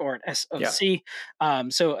a chip or an SoC.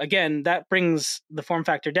 So again, that brings the form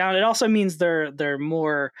factor down. It also means they're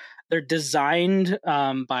designed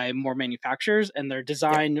by more manufacturers, and they're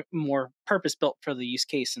designed more purpose built for the use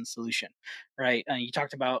case and solution, right? You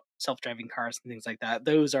talked about self-driving cars and things like that.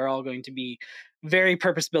 Those are all going to be very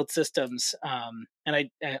purpose built systems. And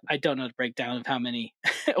I don't know the breakdown of how many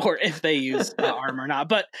or if they use ARM or not,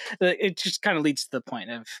 but it just kind of leads to the point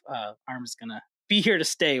of ARM is going to be here to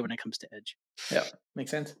stay when it comes to edge. Yeah,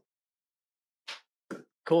 makes sense.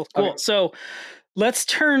 Cool. Okay. So let's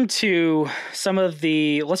turn to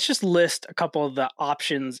let's just list a couple of the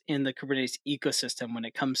options in the Kubernetes ecosystem when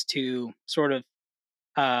it comes to sort of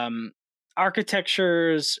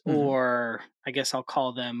architectures, or I guess I'll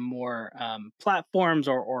call them more platforms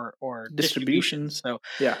or distributions. So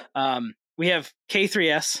we have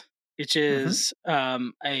K3S, which is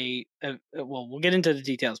well, we'll get into the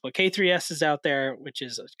details, but K3S is out there, which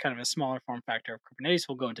is kind of a smaller form factor of Kubernetes.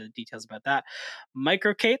 We'll go into the details about that.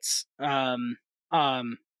 MicroK8s,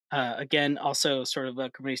 again, also sort of a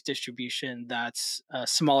Kubernetes distribution that's a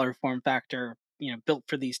smaller form factor, built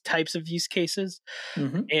for these types of use cases.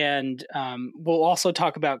 And we'll also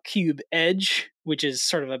talk about Kube Edge, which is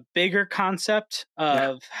sort of a bigger concept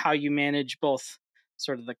of how you manage both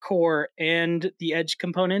sort of the core and the edge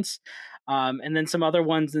components. And then some other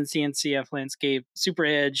ones in CNCF landscape: Super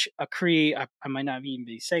Edge, Akri, I might not even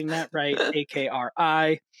be saying that right,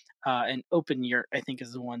 AKRI, and OpenYurt, I think,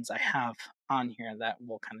 is the ones I have on here that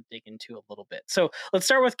we'll kind of dig into a little bit. So let's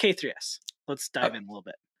start with K3S. Let's dive in a little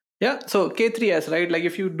bit. Yeah, so K3S, right? Like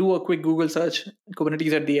if you do a quick Google search,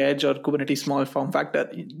 Kubernetes at the edge or Kubernetes small form factor,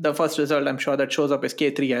 the first result I'm sure that shows up is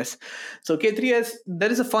K3S. So K3S,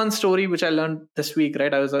 there is a fun story which I learned this week,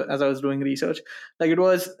 right? As I was doing research, like it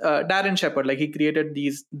was Darren Shepard, like he created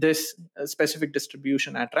this specific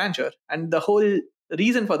distribution at Rancher, and the whole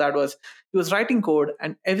reason for that was he was writing code,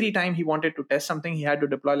 and every time he wanted to test something, he had to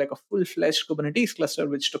deploy like a full-fledged Kubernetes cluster,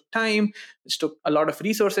 which took time, which took a lot of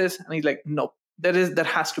resources, and he's like, nope. There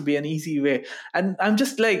has to be an easy way. And I'm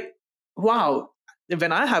just like, wow,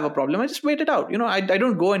 when I have a problem, I just wait it out. I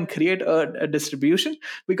don't go and create a distribution,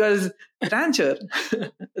 because Rancher,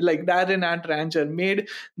 like Darren at Rancher, made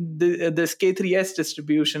this K3S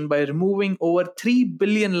distribution by removing over 3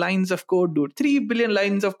 billion lines of code, dude. 3 billion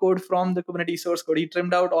lines of code from the Kubernetes source code. He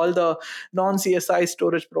trimmed out all the non-CSI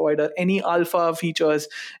storage provider, any alpha features,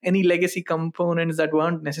 any legacy components that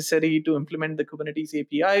weren't necessary to implement the Kubernetes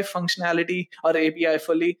API functionality or API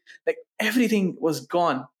fully. Like, everything was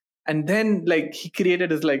gone. And then, like, he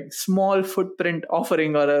created his like small footprint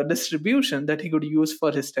offering or a distribution that he could use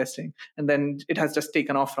for his testing, and then it has just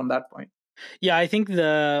taken off from that point. Yeah, I think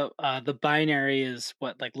the binary is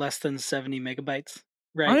what, like less than 70 megabytes,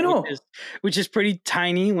 right? I know. Which is pretty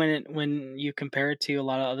tiny when you compare it to a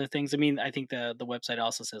lot of other things. I mean, I think the website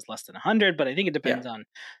also says less than 100, but I think it depends on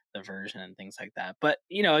the version and things like that. But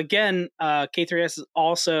again, K3S is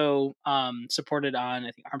also supported on,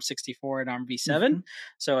 I think, ARM64 and ARM v7. Mm-hmm.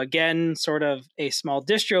 So again, sort of a small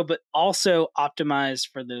distro, but also optimized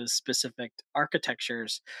for those specific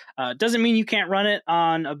architectures. Doesn't mean you can't run it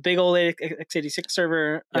on a big old x86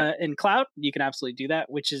 server in cloud. You can absolutely do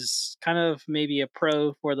that, which is kind of maybe a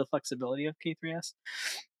pro for the flexibility of K3S.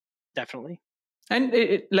 Definitely. And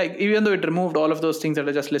it, like, even though it removed all of those things that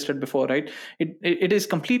I just listed before, right? It is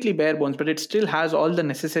completely bare bones, but it still has all the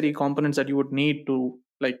necessary components that you would need to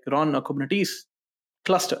like run a Kubernetes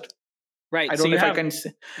cluster. Right. I don't know if I can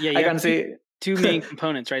say. Yeah, I can say two main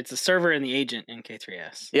components, right? It's the server and the agent in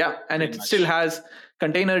K3S. Yeah, and it still has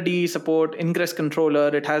containerd support, ingress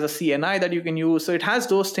controller. It has a CNI that you can use. So it has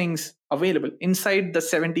those things available inside the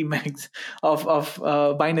 70 megs of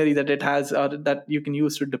binary that it has, that you can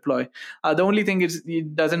use to deploy. The only thing is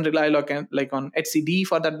it doesn't rely like on etcd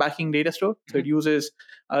for that backing data store. So it uses,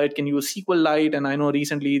 it can use SQLite, and I know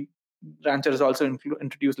recently Rancher has also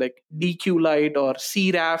introduced like DQ-Lite or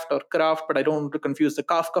CRAFT or Craft, but I don't want to confuse the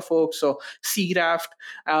Kafka folks. So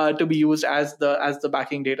CRAFT to be used as the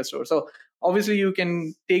backing data store. So obviously you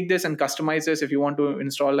can take this and customize this if you want to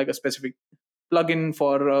install like a specific plugin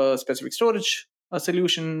for a specific storage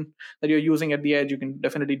solution that you're using at the edge. You can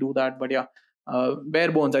definitely do that. But yeah,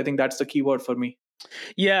 bare bones, I think that's the keyword for me.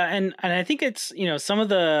 Yeah, and I think it's, some of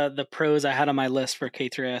the pros I had on my list for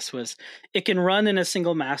K3S was it can run in a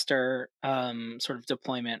single master sort of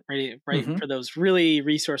deployment, right? Mm-hmm. For those really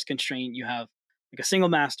resource constraint, you have like a single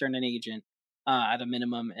master and an agent at a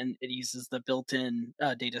minimum, and it uses the built-in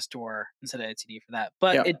data store instead of etcd for that.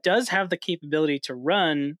 But it does have the capability to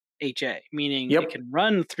run HA, meaning it can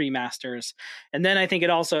run 3 masters, and then I think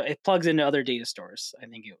it plugs into other data stores. I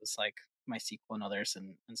think it was like MySQL and others,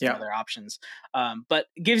 and some other options, but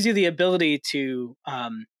gives you the ability to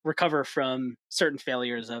recover from certain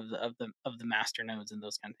failures of the master nodes and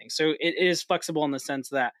those kind of things. So it is flexible in the sense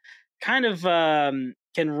that kind of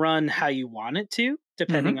can run how you want it to,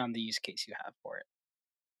 depending on the use case you have for it.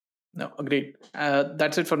 No, agreed.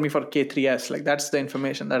 That's it for me for K3S. Like, that's the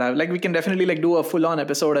information that I have. Like, we can definitely like do a full-on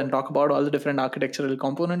episode and talk about all the different architectural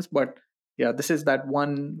components. But yeah, this is that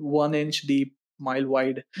 1 inch deep, mile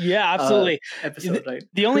wide. Yeah, absolutely. Episode, right?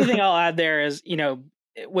 The only thing I'll add there is,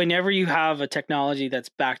 whenever you have a technology that's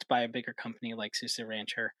backed by a bigger company like SUSE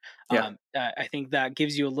Rancher, I think that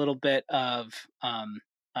gives you a little bit of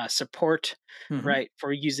support, right,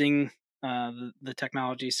 for using the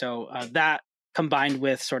technology. So that combined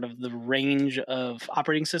with sort of the range of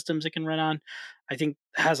operating systems it can run on, I think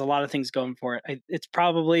has a lot of things going for it. It's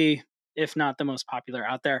probably, if not the most popular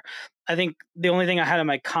out there. I think the only thing I had on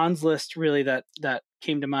my cons list really that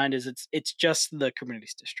came to mind is it's just the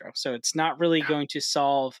Kubernetes distro. So it's not really going to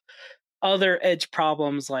solve other edge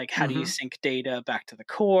problems like how do you sync data back to the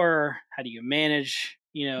core? How do you manage,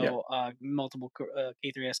 multiple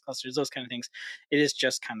K3S clusters, those kind of things. It is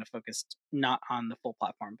just kind of focused not on the full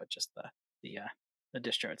platform, but just the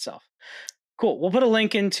distro itself. Cool. We'll put a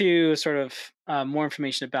link into sort of more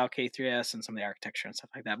information about K3S and some of the architecture and stuff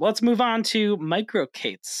like that. But let's move on to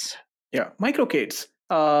microK8s. Yeah, microK8s.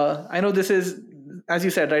 I know this is, as you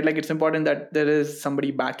said, right? Like, it's important that there is somebody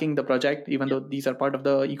backing the project, even though these are part of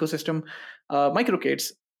the ecosystem.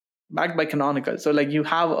 microK8s, backed by Canonical, so like you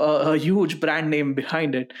have a huge brand name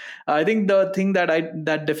behind it. I think the thing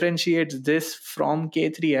that differentiates this from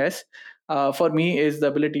K3S for me is the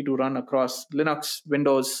ability to run across Linux,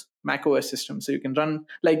 Windows, Mac OS systems. So you can run,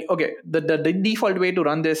 like, okay, the default way to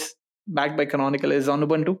run this backed by Canonical is on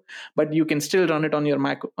Ubuntu, but you can still run it on your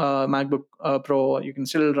MacBook Pro. You can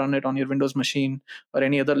still run it on your Windows machine or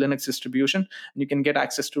any other Linux distribution, and you can get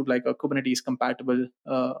access to like a Kubernetes compatible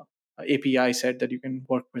API set that you can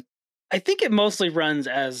work with. I think it mostly runs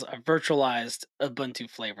as a virtualized Ubuntu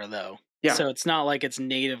flavor, though. Yeah. So it's not like it's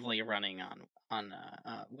natively running on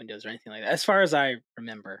Windows or anything like that, as far as I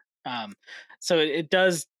remember. So it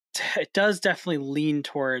does definitely lean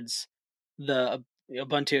towards the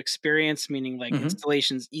Ubuntu experience, meaning like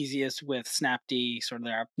installation's easiest with Snapd, sort of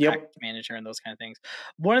their package manager and those kind of things.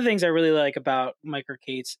 One of the things I really like about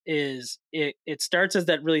MicroK8s is it starts as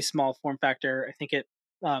that really small form factor. I think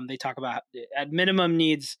they talk about at minimum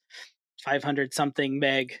needs 500 something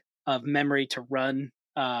meg of memory to run,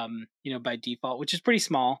 by default, which is pretty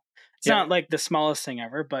small. It's not like the smallest thing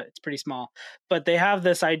ever, but it's pretty small. But they have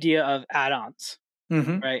this idea of add-ons,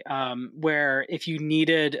 right? Where if you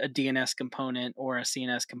needed a DNS component or a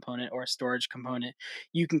CNS component or a storage component,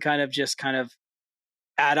 you can kind of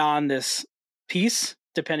add on this piece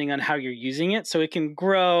depending on how you're using it. So it can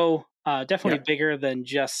grow definitely bigger than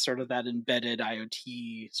just sort of that embedded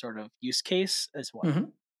IoT sort of use case as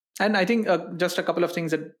well. And I think just a couple of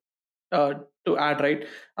things that to add, right?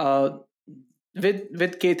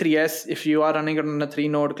 With K3s, if you are running it on a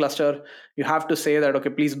 3-node cluster, you have to say that, okay,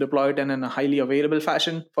 please deploy it in a highly available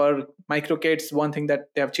fashion. For MicroK8s, one thing that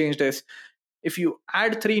they have changed is if you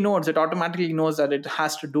add 3 nodes, it automatically knows that it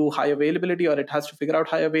has to do high availability or it has to figure out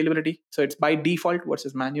high availability. So it's by default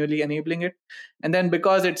versus manually enabling it. And then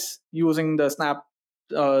because it's using the Snap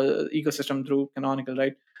ecosystem through Canonical,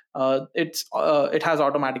 right? It has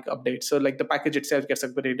automatic updates. So like the package itself gets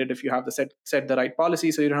upgraded if you have the set the right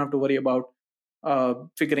policy. So you don't have to worry about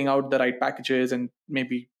figuring out the right packages and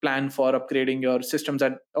maybe plan for upgrading your systems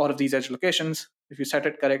at all of these edge locations. If you set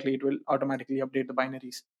it correctly, it will automatically update the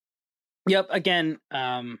binaries. Yep. Again,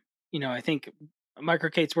 I think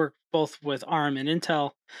MicroK8s work both with ARM and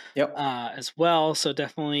Intel as well. So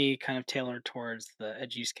definitely kind of tailored towards the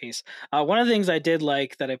edge use case. One of the things I did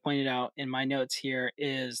like that I pointed out in my notes here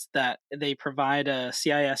is that they provide a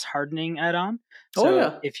CIS hardening add-on.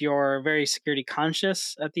 So if you're very security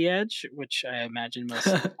conscious at the edge, which I imagine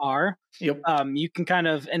most are, you can kind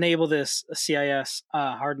of enable this CIS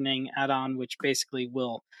hardening add-on, which basically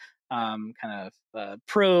will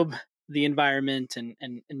probe the environment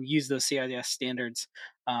and use those CIS standards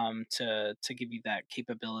to give you that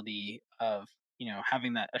capability of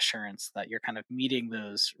having that assurance that you're kind of meeting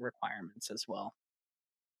those requirements as well.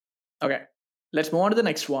 Okay, let's move on to the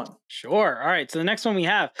next one. Sure. All right. So the next one we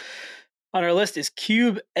have on our list is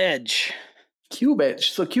KubeEdge. KubeEdge.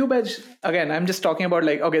 So KubeEdge, again, I'm just talking about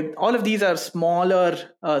all of these are smaller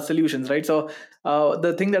solutions, right? So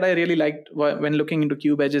the thing that I really liked when looking into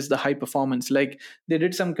KubeEdge is the high performance. Like they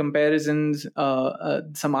did some comparisons,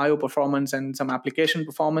 some IO performance and some application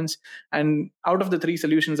performance. And out of the 3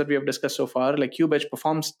 solutions that we have discussed so far, like KubeEdge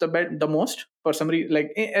performs the most for some reason,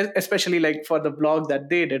 like especially like for the blog that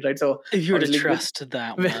they did, right? So if you were to trust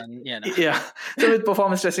that one, So with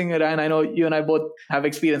performance testing, Ryan, I know you and I both have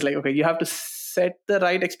experience. Like, okay, you have to set the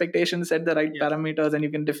right expectations, set the right parameters, and you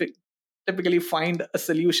can typically find a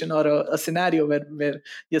solution or a scenario where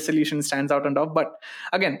your solution stands out on top. But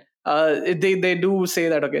again, they do say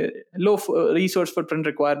that, okay, low resource footprint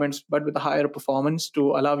requirements, but with a higher performance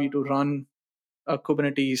to allow you to run a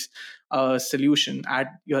Kubernetes solution at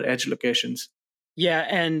your edge locations. Yeah,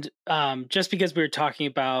 and just because we were talking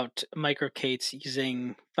about MicroK8s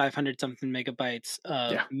using 500 something megabytes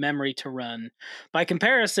of memory to run, by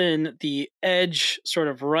comparison, the edge sort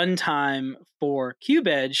of runtime for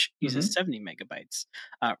KubeEdge uses 70 megabytes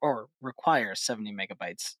or requires 70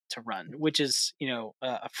 megabytes to run, which is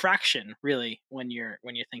a fraction really when you're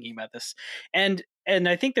thinking about this. And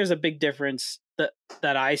I think there's a big difference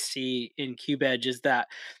that I see in KubeEdge is that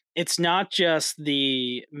it's not just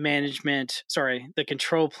the the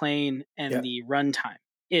control plane and the runtime.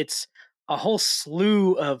 It's a whole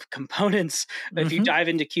slew of components. If you dive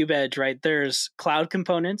into KubeEdge, right, there's cloud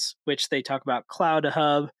components, which they talk about Cloud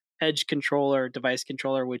Hub, Edge Controller, Device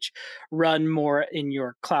Controller, which run more in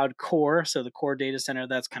your cloud core. So the core data center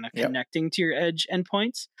that's kind of connecting to your edge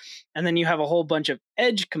endpoints. And then you have a whole bunch of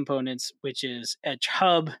edge components, which is Edge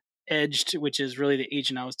Hub, Edged, which is really the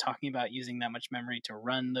agent I was talking about, using that much memory to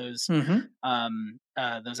run those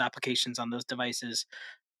applications on those devices.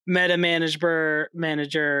 Meta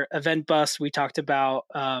Manager, Event Bus. We talked about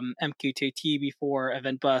MQTT before.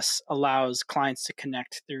 Event Bus allows clients to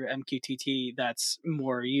connect through MQTT. That's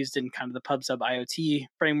more used in kind of the PubSub IoT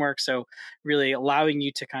framework. So really allowing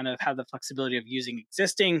you to kind of have the flexibility of using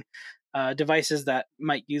existing devices that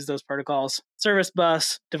might use those protocols. Service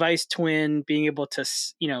Bus, Device Twin, being able to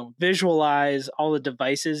visualize all the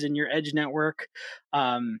devices in your edge network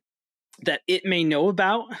that it may know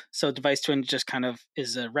about. So Device Twin just kind of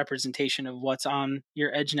is a representation of what's on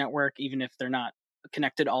your edge network, even if they're not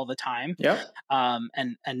connected all the time.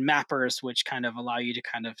 And mappers, which kind of allow you to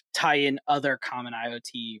kind of tie in other common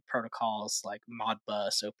IoT protocols like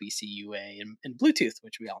Modbus, OPC UA, and Bluetooth,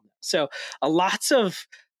 which we all know. So lots of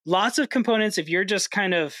lots of components. If you're just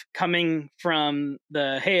kind of coming from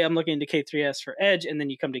the, hey, I'm looking into K3s for edge, and then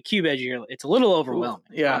you come to Cube Edge, it's a little overwhelming.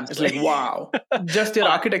 Yeah, honestly. it's like, wow. Just your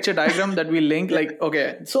architecture diagram that we link, like,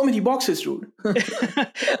 okay, so many boxes, dude.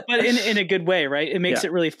 But in a good way, right? It makes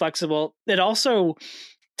it really flexible. It also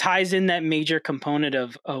ties in that major component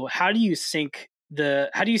of, how do you sync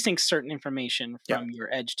certain information from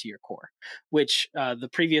your edge to your core, which the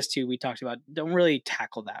previous two we talked about don't really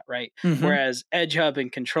tackle that, right? Mm-hmm. Whereas Edge Hub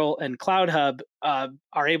and Control and Cloud Hub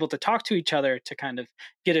are able to talk to each other to kind of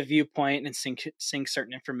get a viewpoint and sync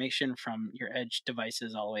certain information from your edge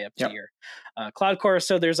devices all the way up to your cloud core.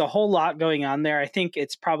 So there's a whole lot going on there. I think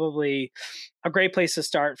it's probably a great place to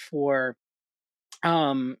start for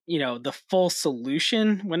the full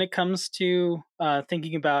solution when it comes to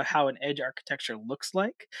thinking about how an edge architecture looks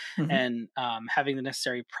like, and having the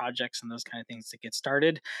necessary projects and those kind of things to get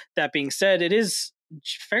started. That being said, it is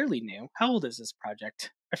fairly new. How old is this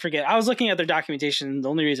project? I forget. I was looking at their documentation. The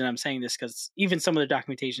only reason I'm saying this because even some of their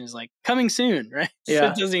documentation is like coming soon, right? Yeah. So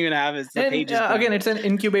it doesn't even have the pages. Again, it's an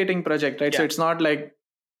incubating project, right? So it's not like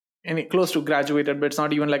any close to graduated, but it's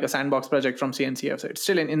not even like a sandbox project from CNCF. So it's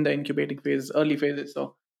still in the incubating phase, early phases. So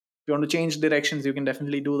if you want to change directions, you can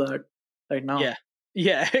definitely do that right now.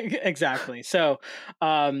 Yeah, exactly. So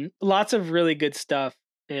lots of really good stuff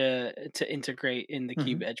to integrate in the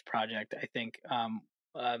Cube Edge project. I think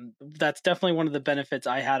that's definitely one of the benefits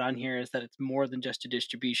I had on here, is that it's more than just a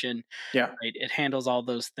distribution. Yeah. Right? It handles all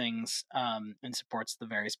those things and supports the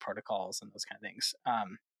various protocols and those kind of things.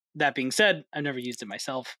 That being said, I've never used it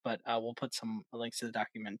myself, but we'll put some links to the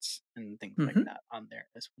documents and things like that on there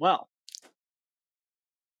as well.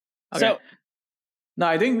 Okay. So, no,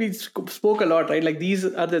 I think we spoke a lot, right? Like these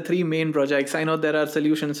are the three main projects. I know there are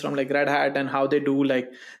solutions from like Red Hat and how they do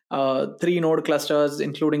like 3 node clusters,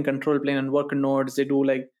 including control plane and worker nodes. They do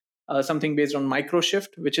like something based on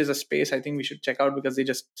microshift, which is a space I think we should check out because they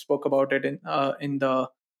just spoke about it in the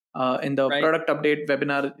product update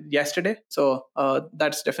webinar yesterday. So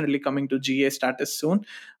that's definitely coming to GA status soon.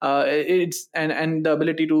 It's and the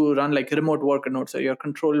ability to run like remote worker nodes. So your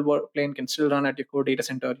control plane can still run at your core data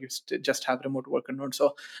center. You just have remote worker nodes.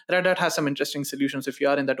 So Red Hat has some interesting solutions. If you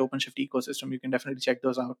are in that OpenShift ecosystem, you can definitely check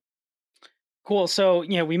those out. Cool. So,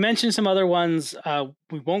 we mentioned some other ones.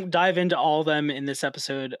 We won't dive into all of them in this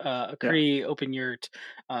episode. Accree, OpenYurt,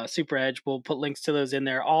 SuperEdge, we'll put links to those in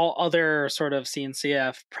there. All other sort of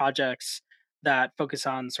CNCF projects that focus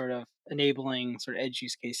on sort of enabling sort of edge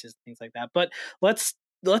use cases, things like that. But let's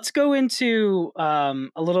go into a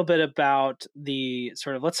little bit about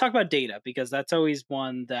let's talk about data, because that's always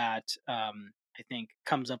one that I think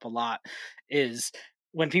comes up a lot. Is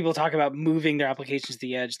when people talk about moving their applications to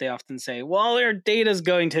the edge, they often say, well, their data is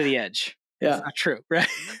going to the edge. That's not true, right?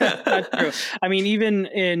 Not true. I mean, even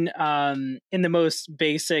in the most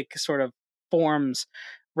basic sort of forms,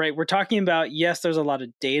 right? We're talking about, yes, there's a lot of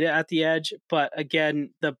data at the edge, but again,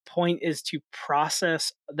 the point is to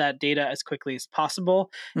process that data as quickly as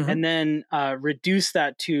possible and then reduce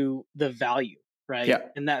that to the value. Right. Yeah.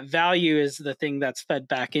 And that value is the thing that's fed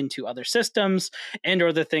back into other systems and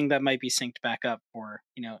or the thing that might be synced back up for,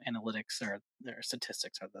 analytics or their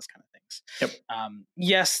statistics or those kind of things. Yep.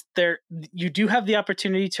 Yes, you do have the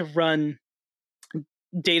opportunity to run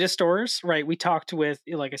data stores, right? We talked with,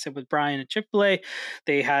 like I said, with Brian at Chick-fil-A.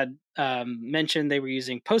 They had mentioned they were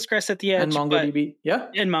using Postgres at the edge. And MongoDB.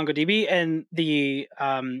 And MongoDB. And the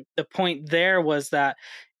point there was that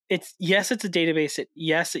it's a database.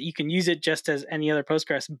 Yes, you can use it just as any other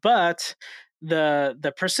Postgres, but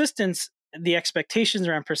the persistence, the expectations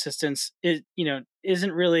around persistence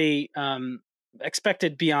isn't really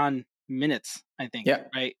expected beyond minutes, I think. Yeah.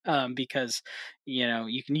 Right. Because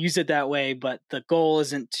you can use it that way, but the goal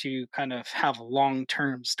isn't to kind of have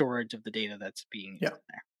long-term storage of the data that's being used in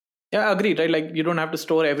there. Yeah, agreed, right? Like you don't have to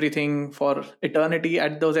store everything for eternity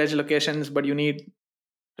at those edge locations, but you need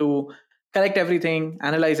to collect everything,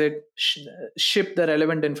 analyze it, ship the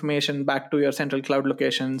relevant information back to your central cloud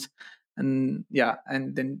locations, and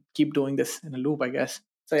then keep doing this in a loop, I guess.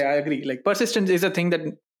 So I agree. Like persistence is a thing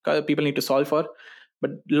that people need to solve for,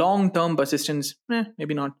 but long-term persistence,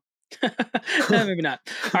 maybe not. Maybe not.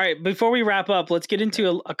 All right. Before we wrap up, let's get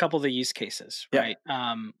into a couple of the use cases, right?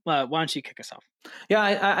 Why don't you kick us off? Yeah,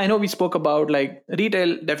 I know we spoke about like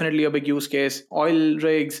retail, definitely a big use case, oil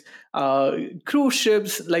rigs, cruise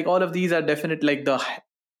ships, like all of these are definite, like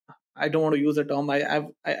I don't want to use the term. I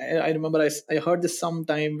remember I heard this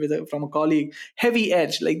sometime from a colleague. Heavy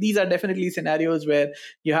edge, like these are definitely scenarios where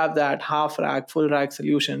you have that half rack, full rack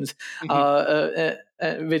solutions,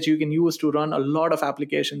 which you can use to run a lot of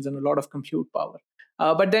applications and a lot of compute power.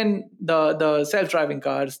 But then the self-driving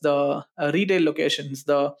cars, the retail locations,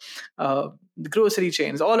 the grocery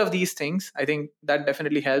chains, all of these things, I think that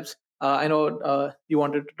definitely helps. I know you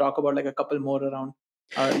wanted to talk about like a couple more around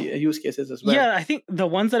use cases as well. Yeah, I think the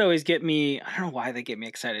ones that always get me, I don't know why they get me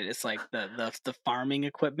excited. It's like the farming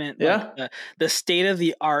equipment, like the state of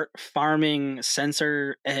the art farming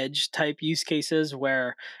sensor edge type use cases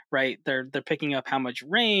where, right, they're picking up how much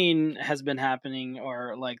rain has been happening,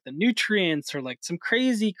 or like the nutrients, or like some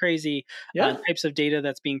crazy types of data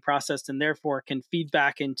that's being processed, and therefore can feed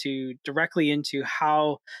back directly into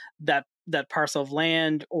how that parcel of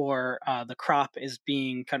land or the crop is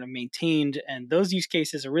being kind of maintained. And those use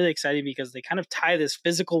cases are really exciting because they kind of tie this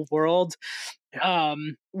physical world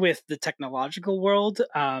with the technological world.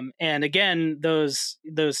 And again, those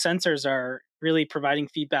sensors are really providing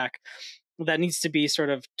feedback that needs to be sort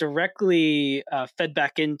of directly fed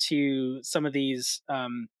back into some of these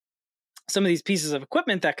pieces of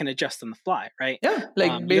equipment that can adjust on the fly, right? Yeah,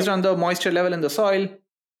 like based on the moisture level in the soil,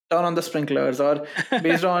 turn on the sprinklers, or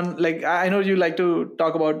based on, like, I know you like to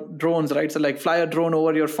talk about drones, right? So like fly a drone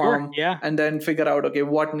over your farm, and then figure out, okay,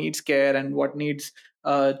 what needs care and what needs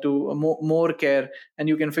more care, and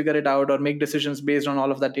you can figure it out or make decisions based on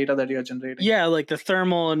all of that data that you're generating. Yeah, like the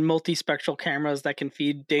thermal and multispectral cameras that can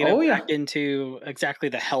feed data back into exactly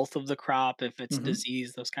the health of the crop, if it's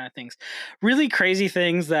disease, those kind of things. Really crazy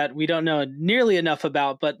things that we don't know nearly enough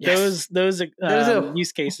about, but those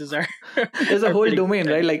use cases are there's a whole domain,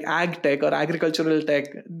 right? Like ag tech or agricultural tech.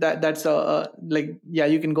 That's like, yeah,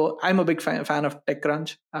 you can go. I'm a big fan of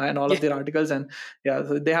TechCrunch and all of their articles, and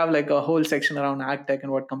so they have like a whole section around ag tech and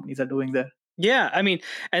what companies are doing there. Yeah, I mean,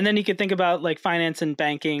 and then you could think about like finance and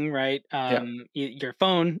banking, right? Your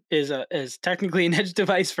phone is technically an edge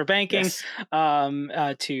device for banking, to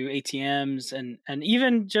ATMs, and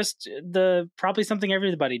even just probably something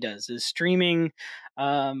everybody does is streaming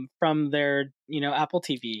from their Apple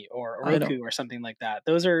TV or Roku or something like that.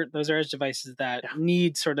 Those are edge devices that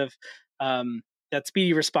need sort of that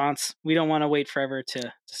speedy response. We don't want to wait forever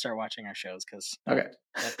to start watching our shows because that's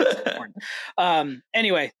important.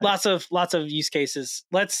 Anyway, lots of use cases.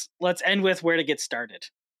 Let's end with where to get started.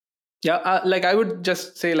 Yeah, like I would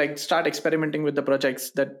just say, like, start experimenting with the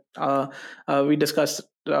projects that we discussed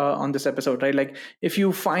on this episode, right? Like, if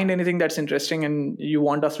you find anything that's interesting and you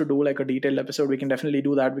want us to do like a detailed episode, we can definitely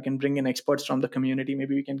do that. We can bring in experts from the community.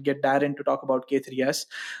 Maybe we can get Darren to talk about K3S.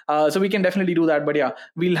 So we can definitely do that. But yeah,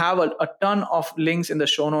 we'll have a ton of links in the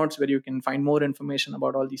show notes where you can find more information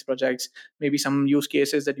about all these projects, maybe some use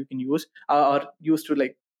cases that you can use or use to,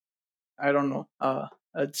 like, I don't know,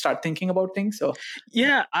 start thinking about things. So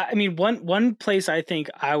yeah, I mean, one place I think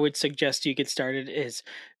I would suggest you get started is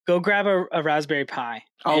go grab a Raspberry Pi.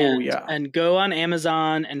 And go on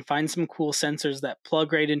Amazon and find some cool sensors that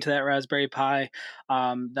plug right into that Raspberry Pi,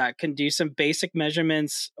 that can do some basic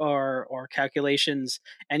measurements or calculations,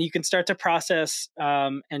 and you can start to process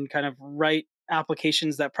and kind of write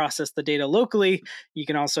applications that process the data locally. You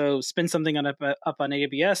can also spin something up on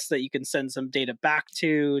AWS that you can send some data back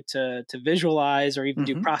to visualize or even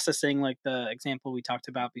do processing, like the example we talked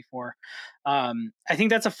about before. I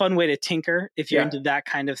think that's a fun way to tinker if you're into that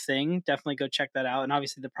kind of thing. Definitely go check that out. And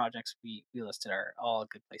obviously the projects we listed are all a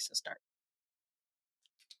good place to start.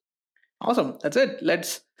 Awesome. That's it.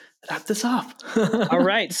 Let's wrap this up. All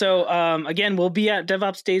right. So again, we'll be at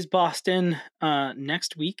DevOps Days Boston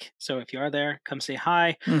next week. So if you are there, come say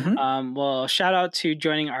hi. Well, shout out to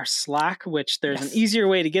joining our Slack, which there's an easier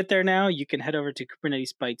way to get there now. You can head over to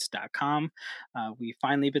KubernetesBytes.com. We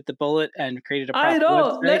finally bit the bullet and created a proper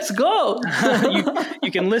website. Let's go.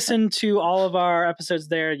 You can listen to all of our episodes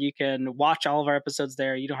there. You can watch all of our episodes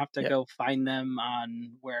there. You don't have to go find them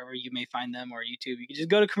on wherever you may find them or YouTube. You can just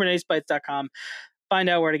go to KubernetesBytes.com. Find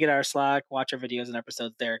out where to get our Slack, watch our videos and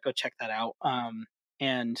episodes there. Go check that out.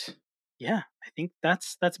 And yeah, I think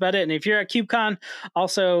that's about it. And if you're at KubeCon,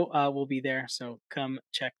 also we'll be there. So come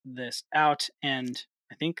check this out. And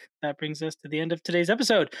I think that brings us to the end of today's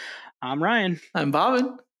episode. I'm Ryan. I'm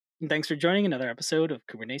Bhavin. And thanks for joining another episode of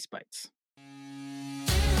Kubernetes Bytes.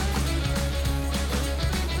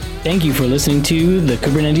 Thank you for listening to the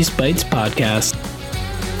Kubernetes Bytes podcast.